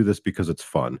 we all do this because it's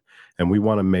fun, and we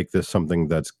want to make this something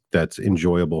that's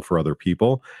enjoyable for other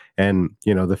people. And,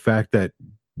 you know, the fact that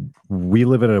we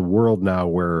live in a world now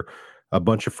where a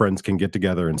bunch of friends can get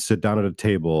together and sit down at a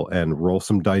table and roll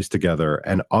some dice together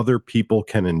and other people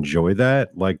can enjoy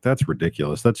that, like that's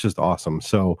ridiculous. That's just awesome.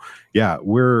 So yeah,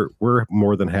 we're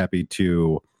more than happy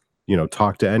to, you know,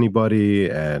 talk to anybody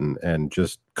and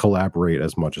just collaborate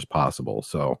as much as possible.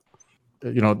 So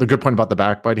you know, the good point about the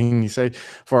backbiting, you say,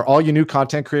 for all you new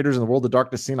content creators in the World of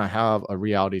Darkness scene, I have a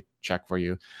reality check for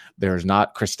you. There's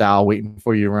not Cristal waiting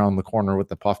for you around the corner with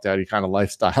the Puff Daddy kind of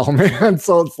lifestyle, man.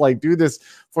 So it's like, do this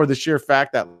for the sheer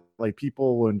fact that like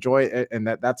people will enjoy it, and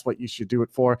that's what you should do it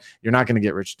for. You're not going to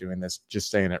get rich doing this, just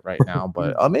saying it right now.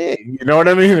 But I mean, you know what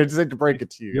I mean? I just hate to break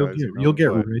it to you. You'll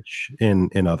get rich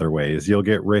in other ways. You'll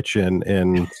get rich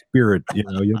in spirit, you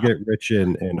know, you'll get rich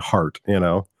in heart, you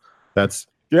know. That's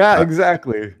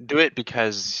exactly. Do it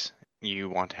because you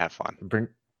want to have fun.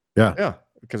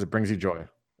 Because it brings you joy.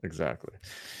 Exactly.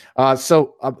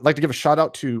 So I'd like to give a shout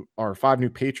out to our 5 new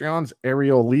Patreons: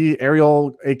 Ariel Lee,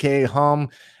 Ariel, aka Hum,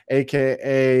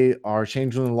 aka our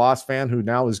Changeling Lost fan, who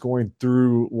now is going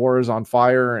through Wars on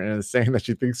Fire and is saying that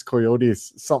she thinks Coyote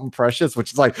is something precious,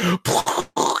 which is like,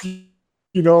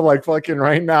 you know, like fucking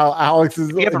right now, Alex is.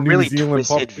 If you have a really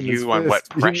twisted view on what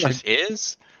precious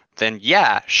is, then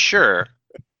yeah, sure.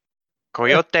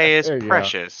 Coyote is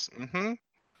precious. Mm-hmm.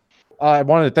 I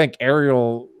wanted to thank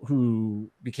Ariel,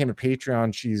 who became a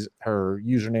Patreon. Her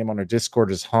username on her Discord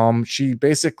is Hum. She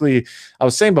basically, I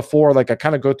was saying before, like I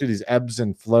kind of go through these ebbs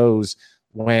and flows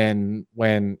when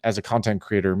as a content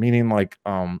creator, meaning like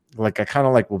I kind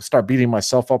of like will start beating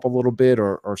myself up a little bit,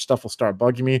 or stuff will start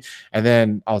bugging me, and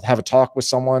then I'll have a talk with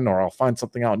someone, or I'll find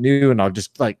something out new, and I'll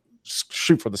just like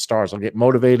shoot for the stars. I'll get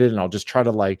motivated, and I'll just try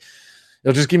to like.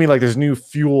 It'll just give me like this new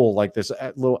fuel, like this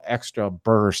little extra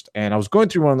burst. And I was going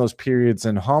through one of those periods,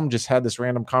 and Hum just had this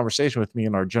random conversation with me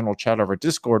in our general chat of our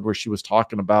Discord, where she was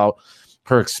talking about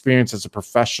her experience as a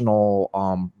professional,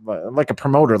 like a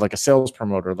promoter, like a sales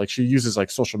promoter. Like she uses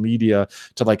like social media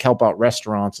to like help out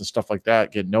restaurants and stuff like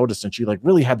that get noticed. And she like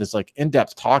really had this like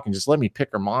in-depth talk and just let me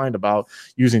pick her mind about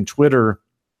using Twitter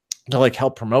to like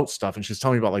help promote stuff. And she was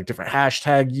telling me about like different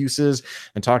hashtag uses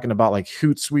and talking about like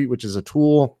Hootsuite, which is a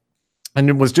tool. And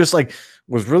it was just like,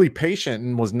 was really patient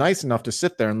and was nice enough to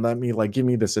sit there and let me like give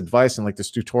me this advice and like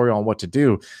this tutorial on what to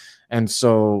do. And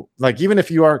so like, even if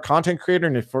you are a content creator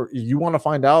and if you want to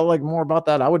find out like more about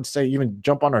that, I would say even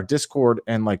jump on our Discord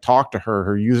and like talk to her.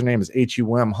 Her username is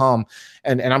HUM,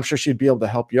 and I'm sure she'd be able to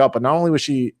help you out. But not only was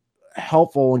she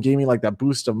helpful and gave me like that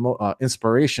boost of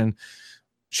inspiration,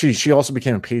 she also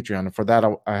became a Patreon, and for that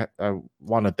I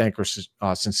want to thank her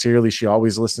sincerely. She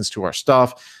always listens to our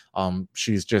stuff.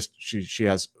 She's just she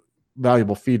has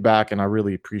valuable feedback, and I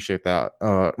really appreciate that.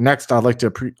 Next, I'd like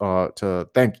to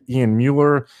thank Ian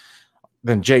Mueller,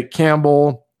 then Jake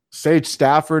Campbell, Sage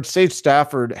Stafford. Sage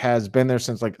Stafford has been there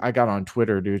since like I got on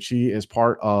Twitter, dude. She is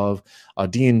part of a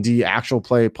D&D actual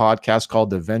play podcast called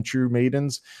the Venture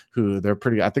Maidens, who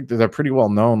I think they're pretty well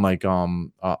known, like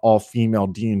all female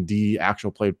D&D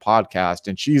actual play podcast.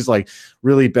 And she's like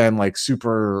really been like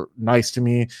super nice to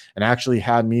me, and actually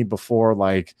had me before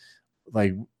like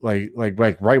right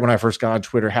when I first got on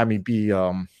Twitter, had me be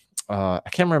I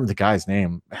can't remember the guy's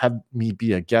name, had me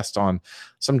be a guest on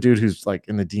some dude who's like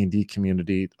in the D&D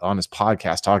community on his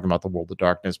podcast talking about the World of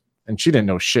Darkness. And she didn't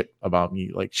know shit about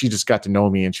me. Like she just got to know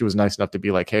me, and she was nice enough to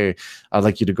be like, hey, I'd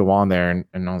like you to go on there.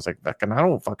 And I was like, I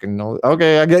don't fucking know.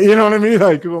 Okay, I get, you know what I mean?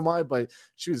 Like, who am I? But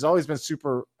she's always been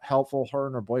super helpful. Her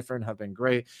and her boyfriend have been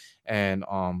great. And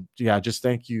yeah, just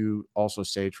thank you also,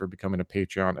 Sage, for becoming a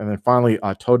Patreon. And then finally,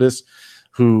 Totis,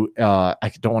 who I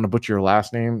don't want to butcher your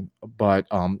last name, but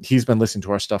he's been listening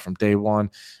to our stuff from day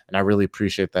one, and I really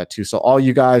appreciate that too. So all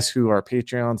you guys who are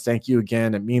Patreons, thank you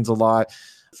again. It means a lot.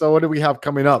 So what do we have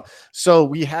coming up? So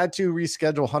we had to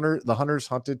reschedule the Hunters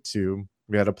Hunted 2.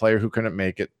 We had a player who couldn't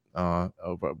make it.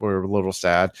 We're a little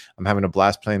sad. I'm having a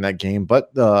blast playing that game,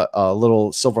 but the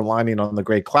little silver lining on the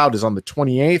gray cloud is on the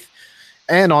 28th.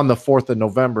 And on the 4th of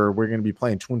November, we're going to be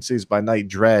playing Twin Cities by Night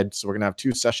Dread. So we're going to have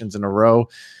 2 sessions in a row.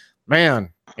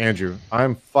 Man, Andrew,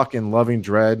 I'm fucking loving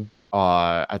Dread.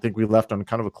 I think we left on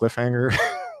kind of a cliffhanger.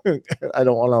 I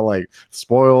don't want to like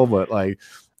spoil, but like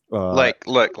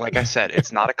I said,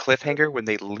 it's not a cliffhanger when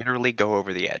they literally go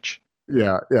over the edge.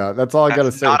 Yeah, that's all I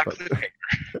gotta say.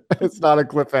 It's not a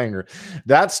cliffhanger.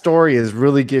 That story is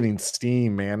really getting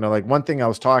steam, man. Like, one thing, I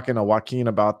was talking to Joaquin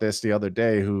about this the other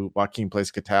day, who Joaquin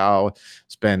plays Cacao.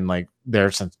 It's been like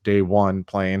there since day one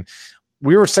playing.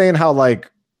 We were saying how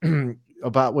like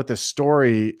about with the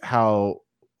story, how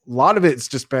a lot of it's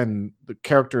just been the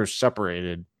characters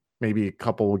separated. maybe a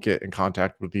couple will get in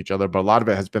contact with each other, but a lot of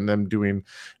it has been them doing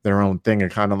their own thing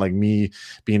and kind of like me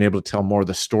being able to tell more of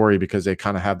the story because they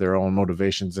kind of have their own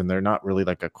motivations and they're not really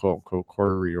like a quote unquote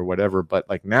quarterly or whatever. But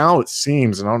like now it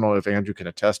seems, and I don't know if Andrew can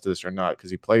attest to this or not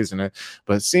because he plays in it,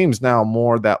 but it seems now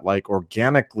more that like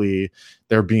organically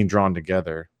they're being drawn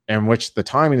together. And which the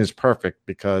timing is perfect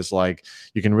because like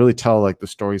you can really tell like the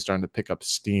story's starting to pick up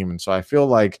steam. And so I feel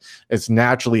like it's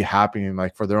naturally happening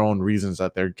like for their own reasons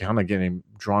that they're kind of getting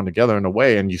drawn together in a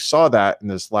way. And you saw that in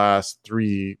this last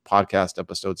 3 podcast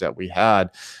episodes that we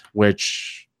had,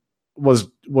 which was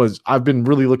I've been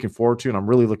really looking forward to, and I'm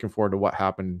really looking forward to what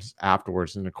happens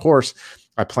afterwards. And of course,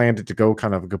 I planned it to go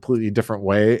kind of a completely different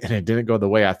way, and it didn't go the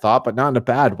way I thought, but not in a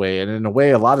bad way. And in a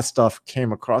way, a lot of stuff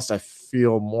came across, I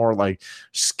feel more like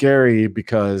scary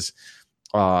because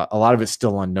a lot of it's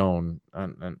still unknown.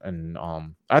 And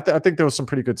I think there was some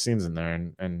pretty good scenes in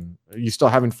there. And you still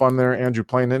having fun there, Andrew,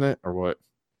 playing in it or what?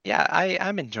 Yeah,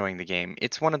 I'm enjoying the game.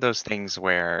 It's one of those things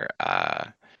where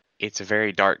it's a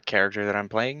very dark character that I'm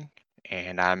playing,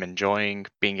 and I'm enjoying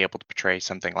being able to portray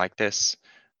something like this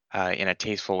in a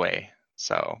tasteful way.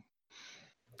 So,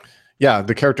 yeah,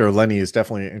 the character of Lenny is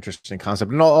definitely an interesting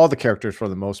concept, and all the characters for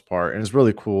the most part, and it's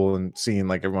really cool and seeing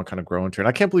like everyone kind of grow into it. And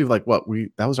I can't believe like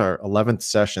that was our 11th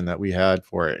session that we had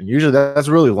for it, and usually that's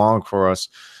really long for us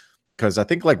because I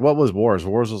think like what was Wars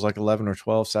was like 11 or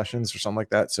 12 sessions or something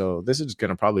like that. So this is going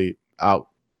to probably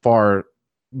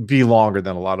be longer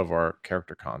than a lot of our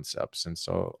character concepts and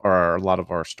so or a lot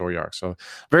of our story arcs. So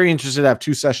very interested to have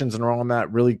 2 sessions in a row on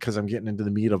that, really, because I'm getting into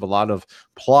the meat of a lot of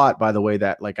plot, by the way,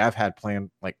 that like I've had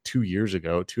planned like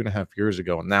 2.5 years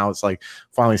ago, and now it's like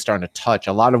finally starting to touch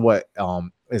a lot of what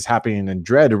is happening in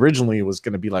Dread. Originally was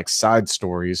going to be like side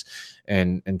stories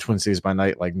and Twin Cities by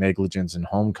Night, like Negligence and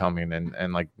Homecoming,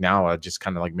 and like now I just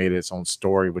kind of like made it its own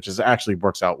story, which is actually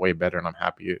works out way better, and I'm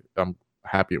happy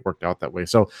it worked out that way.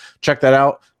 So check that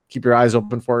out. Keep your eyes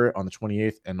open for it on the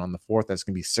 28th and on the 4th. That's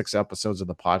going to be 6 episodes of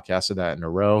the podcast of that in a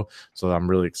row. So I'm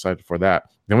really excited for that.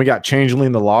 Then we got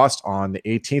Changeling the Lost on the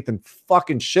 18th, and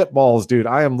fucking shitballs, dude.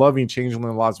 I am loving Changeling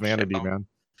the Lost Vanity, man.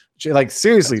 Like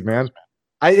seriously, man.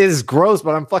 It is gross,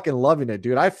 but I'm fucking loving it,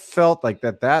 dude. I felt like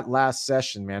that last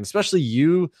session, man, especially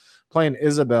you playing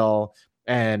Isabel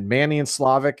and Manny and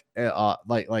Slavic,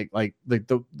 like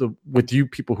the with you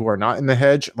people who are not in the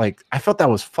hedge, like I felt that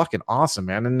was fucking awesome,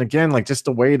 man. And again, like just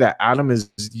the way that Adam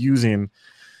is using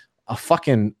a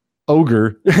fucking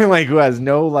ogre, like who has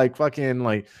no like fucking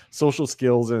like social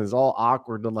skills and is all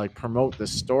awkward to like promote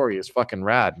this story is fucking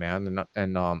rad, man.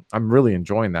 And I'm really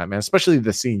enjoying that, man. Especially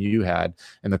the scene you had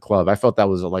in the club. I felt that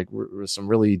was some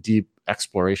really deep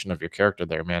exploration of your character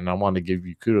there, man. And I want to give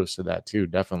you kudos to that too.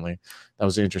 Definitely, that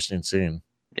was an interesting scene.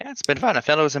 Yeah, it's been fun. I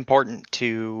felt it was important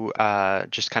to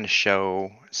just kind of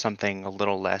show something a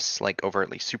little less like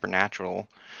overtly supernatural,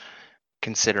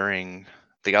 considering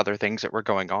the other things that were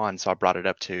going on. So I brought it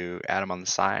up to Adam on the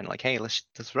side, like, hey, let's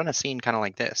run a scene kind of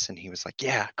like this. And he was like,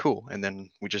 yeah, cool. And then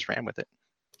we just ran with it,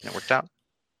 and it worked out.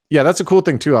 Yeah, that's a cool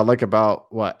thing too. I like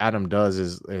about what Adam does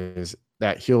is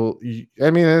that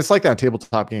I mean, it's like that in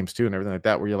tabletop games too and everything like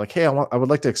that, where you're like, hey, I would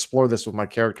like to explore this with my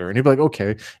character. And he'd be like, okay.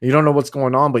 And you don't know what's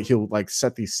going on, but he'll like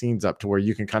set these scenes up to where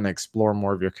you can kind of explore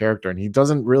more of your character. And he's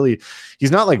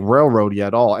not like railroady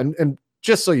at all. And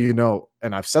just so you know,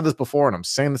 and I've said this before and I'm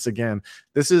saying this again,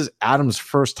 this is Adam's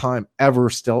first time ever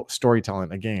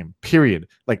storytelling a game, period.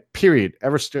 Like period,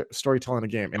 ever storytelling a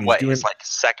game. And what, his like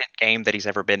second game that he's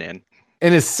ever been in.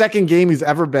 In his second game he's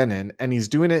ever been in, and he's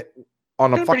doing it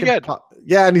on a fucking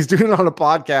and he's doing it on a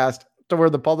podcast to where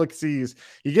the public sees.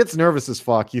 He gets nervous as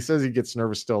fuck. He says he gets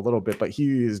nervous still a little bit, but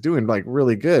he is doing like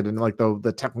really good, and like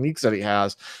the techniques that he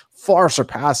has far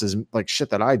surpasses like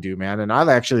shit that I do, man. And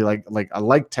I actually I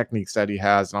like techniques that he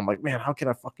has, and I'm like, man, how can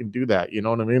I fucking do that? You know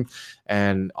what I mean?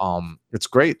 And it's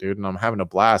great, dude, and I'm having a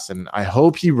blast. And I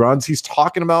hope he's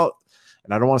talking about,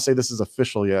 and I don't want to say this is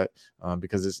official yet,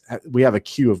 because we have a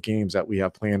queue of games that we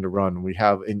have planned to run. We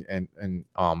have, and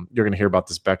you're going to hear about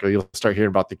this, Becca. You'll start hearing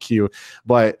about the queue,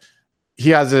 but he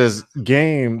has his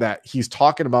game that he's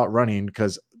talking about running,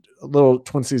 because a little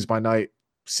Twin Cities by Night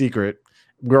secret.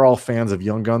 We're all fans of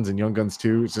Young Guns and Young Guns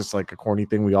 2. It's just like a corny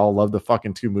thing. We all love the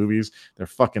fucking 2 movies. They're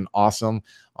fucking awesome.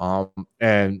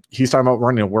 And he's talking about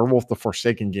running a Werewolf the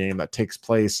Forsaken game that takes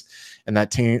place in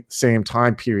that same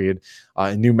time period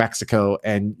in New Mexico.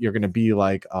 And you're going to be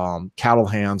like cattle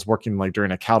hands working like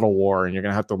during a cattle war. And you're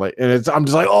going to have to I'm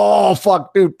just like, oh,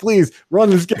 fuck, dude, please run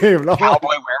this game. Cowboy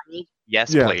Werewolf?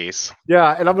 Yes, yeah. Please.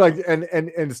 Yeah, and I'm like, and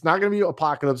it's not gonna be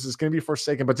Apocalypse, it's gonna be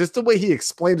Forsaken, but just the way he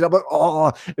explained it, I'm like,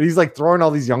 oh, and he's like throwing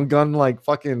all these Young Gun like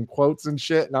fucking quotes and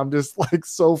shit, and I'm just like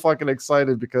so fucking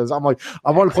excited because I'm like,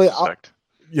 I want to play.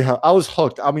 Yeah, I was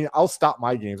hooked. I mean, I'll stop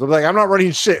my games. I'm like, I'm not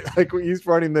running shit. Like when he's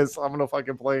running this, I'm gonna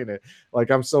fucking play in it. Like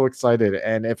I'm so excited.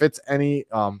 And if it's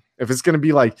if it's gonna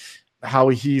be like how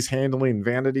he's handling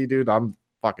Vanity, dude, I'm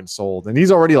fucking sold. And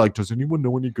he's already like, does anyone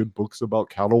know any good books about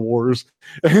cattle wars?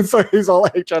 And so he's all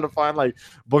like trying to find like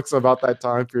books about that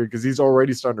time period because he's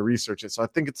already starting to research it. So I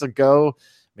think it's a go.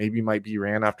 Maybe might be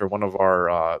ran after one of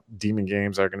our demon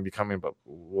games that are going to be coming, but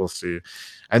we'll see.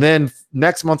 And then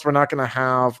next month we're not going to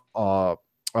have a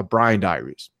Brian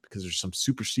Diaries because there's some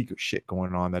super secret shit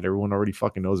going on that everyone already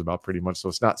fucking knows about pretty much. So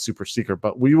it's not super secret,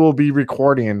 but we will be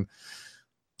recording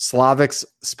Slavic's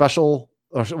special,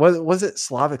 or what was it?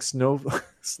 Slavic's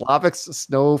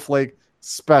Snowflake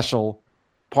special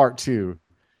part 2.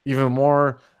 Even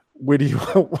more witty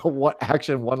what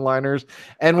action one-liners.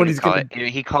 And when he's going to,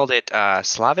 he called it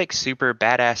Slavic Super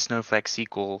Badass Snowflake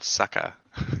sequel Sucka.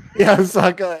 Yeah,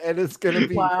 Sucka, and it's gonna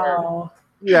be wow.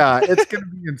 Yeah, it's gonna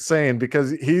be insane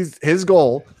because his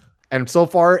goal, and so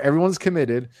far everyone's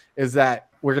committed, is that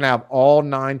we're gonna have all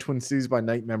 9 Twin Cities by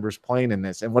Night members playing in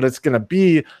this. And what it's gonna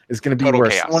be is gonna be total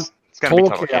where chaos. It's gonna be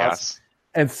total chaos.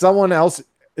 And someone else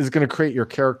is gonna create your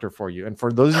character for you. And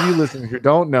for those of you listening who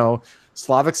don't know,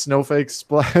 Slavic Snowflake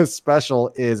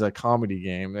Special is a comedy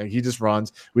game. He just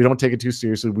runs. We don't take it too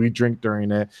seriously. We drink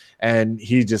during it, and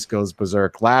he just goes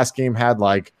berserk. Last game had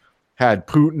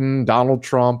Putin, Donald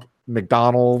Trump,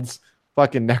 McDonald's,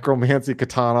 fucking necromancy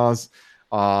katanas,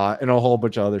 and a whole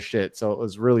bunch of other shit. So it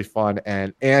was really fun.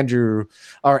 And Adam,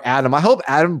 I hope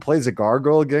Adam plays a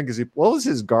gargoyle again because what was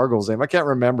his gargoyle's name? I can't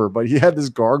remember, but he had this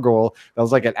gargoyle that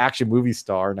was like an action movie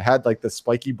star and had like the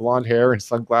spiky blonde hair and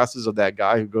sunglasses of that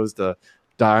guy who goes to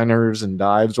diners and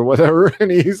dives or whatever. And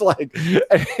he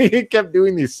kept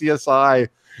doing these CSI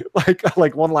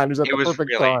like one-liners at the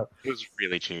perfect time. It was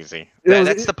really cheesy.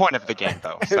 That's the point of the game,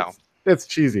 though. So. It's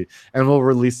cheesy, and we'll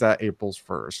release that April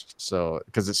 1st. So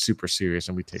because it's super serious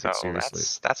and we take it seriously.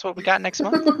 That's what we got next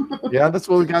month. Yeah, that's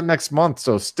what we got next month.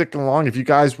 So stick along. If you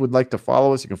guys would like to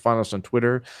follow us, you can find us on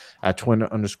Twitter at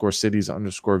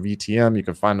twin_cities_VTM. You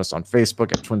can find us on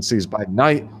Facebook at Twin Cities by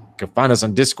Night. You can find us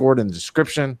on Discord in the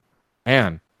description.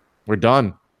 And we're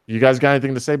done. You guys got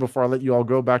anything to say before I let you all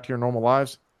go back to your normal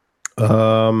lives?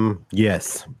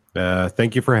 Yes.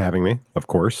 Thank you for having me, of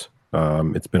course.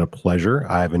 It's been a pleasure.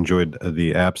 I've enjoyed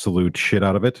the absolute shit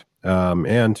out of it.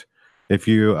 And if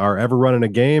you are ever running a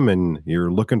game and you're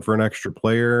looking for an extra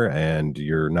player and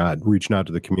you're not reaching out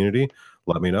to the community,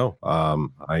 let me know.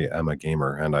 I am a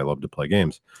gamer and I love to play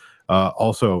games.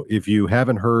 Also, if you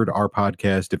haven't heard our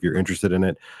podcast, if you're interested in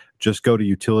it, just go to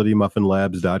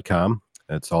utilitymuffinlabs.com.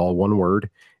 That's all one word.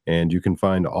 And you can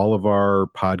find all of our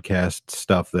podcast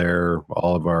stuff there,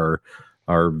 all of our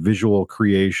visual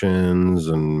creations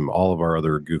and all of our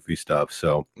other goofy stuff.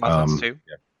 So muffins too.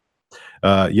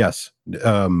 Yes.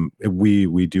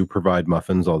 We do provide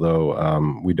muffins,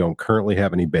 although we don't currently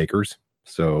have any bakers.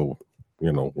 So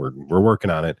we're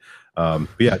working on it. But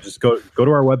yeah, just go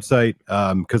to our website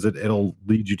because it'll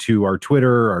lead you to our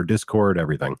Twitter, our Discord,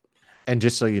 everything. And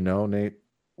just so you know, Nate,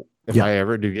 if I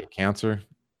ever do get cancer,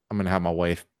 I'm gonna have my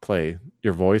wife play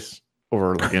your voice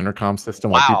over like the intercom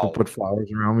system while people put flowers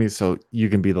around me, so you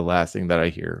can be the last thing that I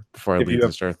hear before I leave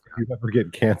this earth. If you ever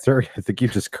get cancer, I think you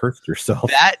just cursed yourself.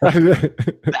 That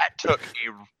took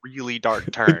a really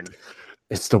dark turn.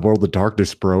 It's the world of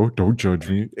darkness, bro. Don't judge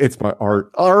me. It's my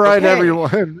art. All right,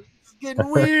 everyone. It's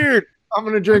getting weird. I'm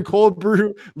gonna drink cold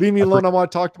brew. Leave me alone. I want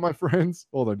to talk to my friends.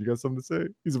 Hold on, you got something to say?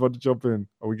 He's about to jump in.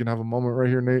 Are we gonna have a moment right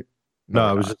here, Nate? No,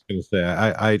 I was just going to say,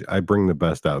 I bring the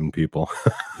best out in people.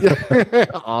 Yeah,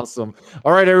 awesome.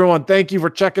 All right, everyone. Thank you for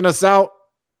checking us out.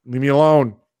 Leave me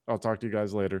alone. I'll talk to you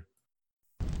guys later.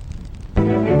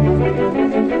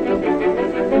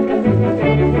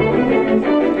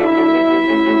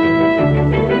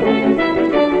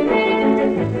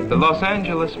 The Los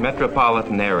Angeles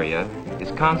metropolitan area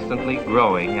is constantly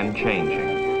growing and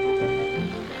changing.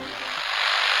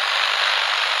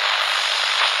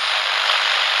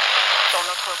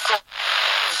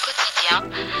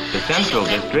 The Central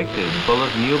District is full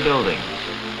of new buildings.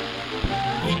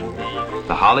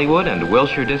 The Hollywood and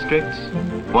Wilshire districts,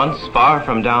 once far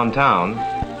from downtown,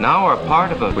 now are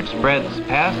part of a which spreads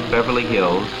past Beverly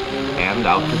Hills and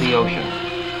out to the ocean.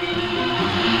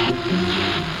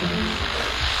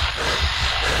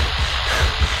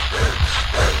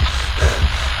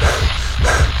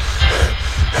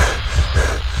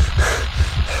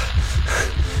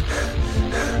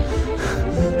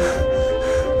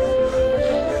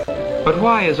 But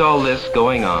why is all this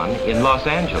going on in Los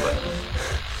Angeles?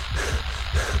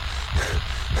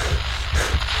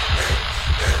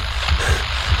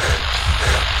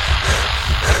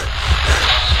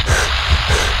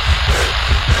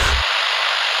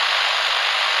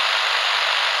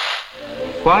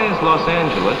 Why is Los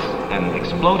Angeles an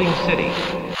exploding city?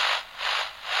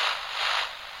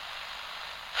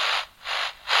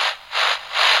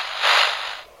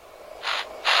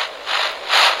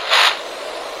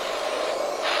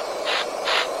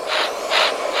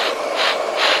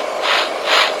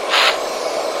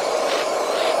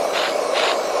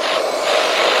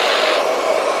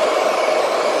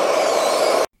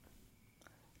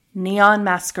 Neon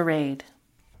Masquerade.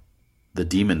 The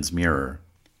Demon's Mirror.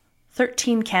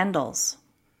 13 Candles.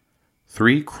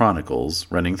 3 chronicles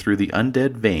running through the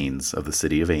undead veins of the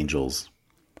City of Angels.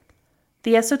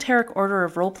 The Esoteric Order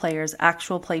of Roleplayers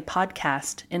Actual Play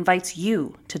podcast invites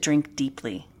you to drink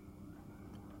deeply.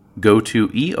 Go to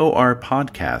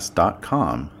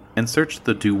eorpodcast.com and search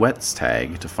the Duets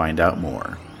tag to find out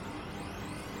more.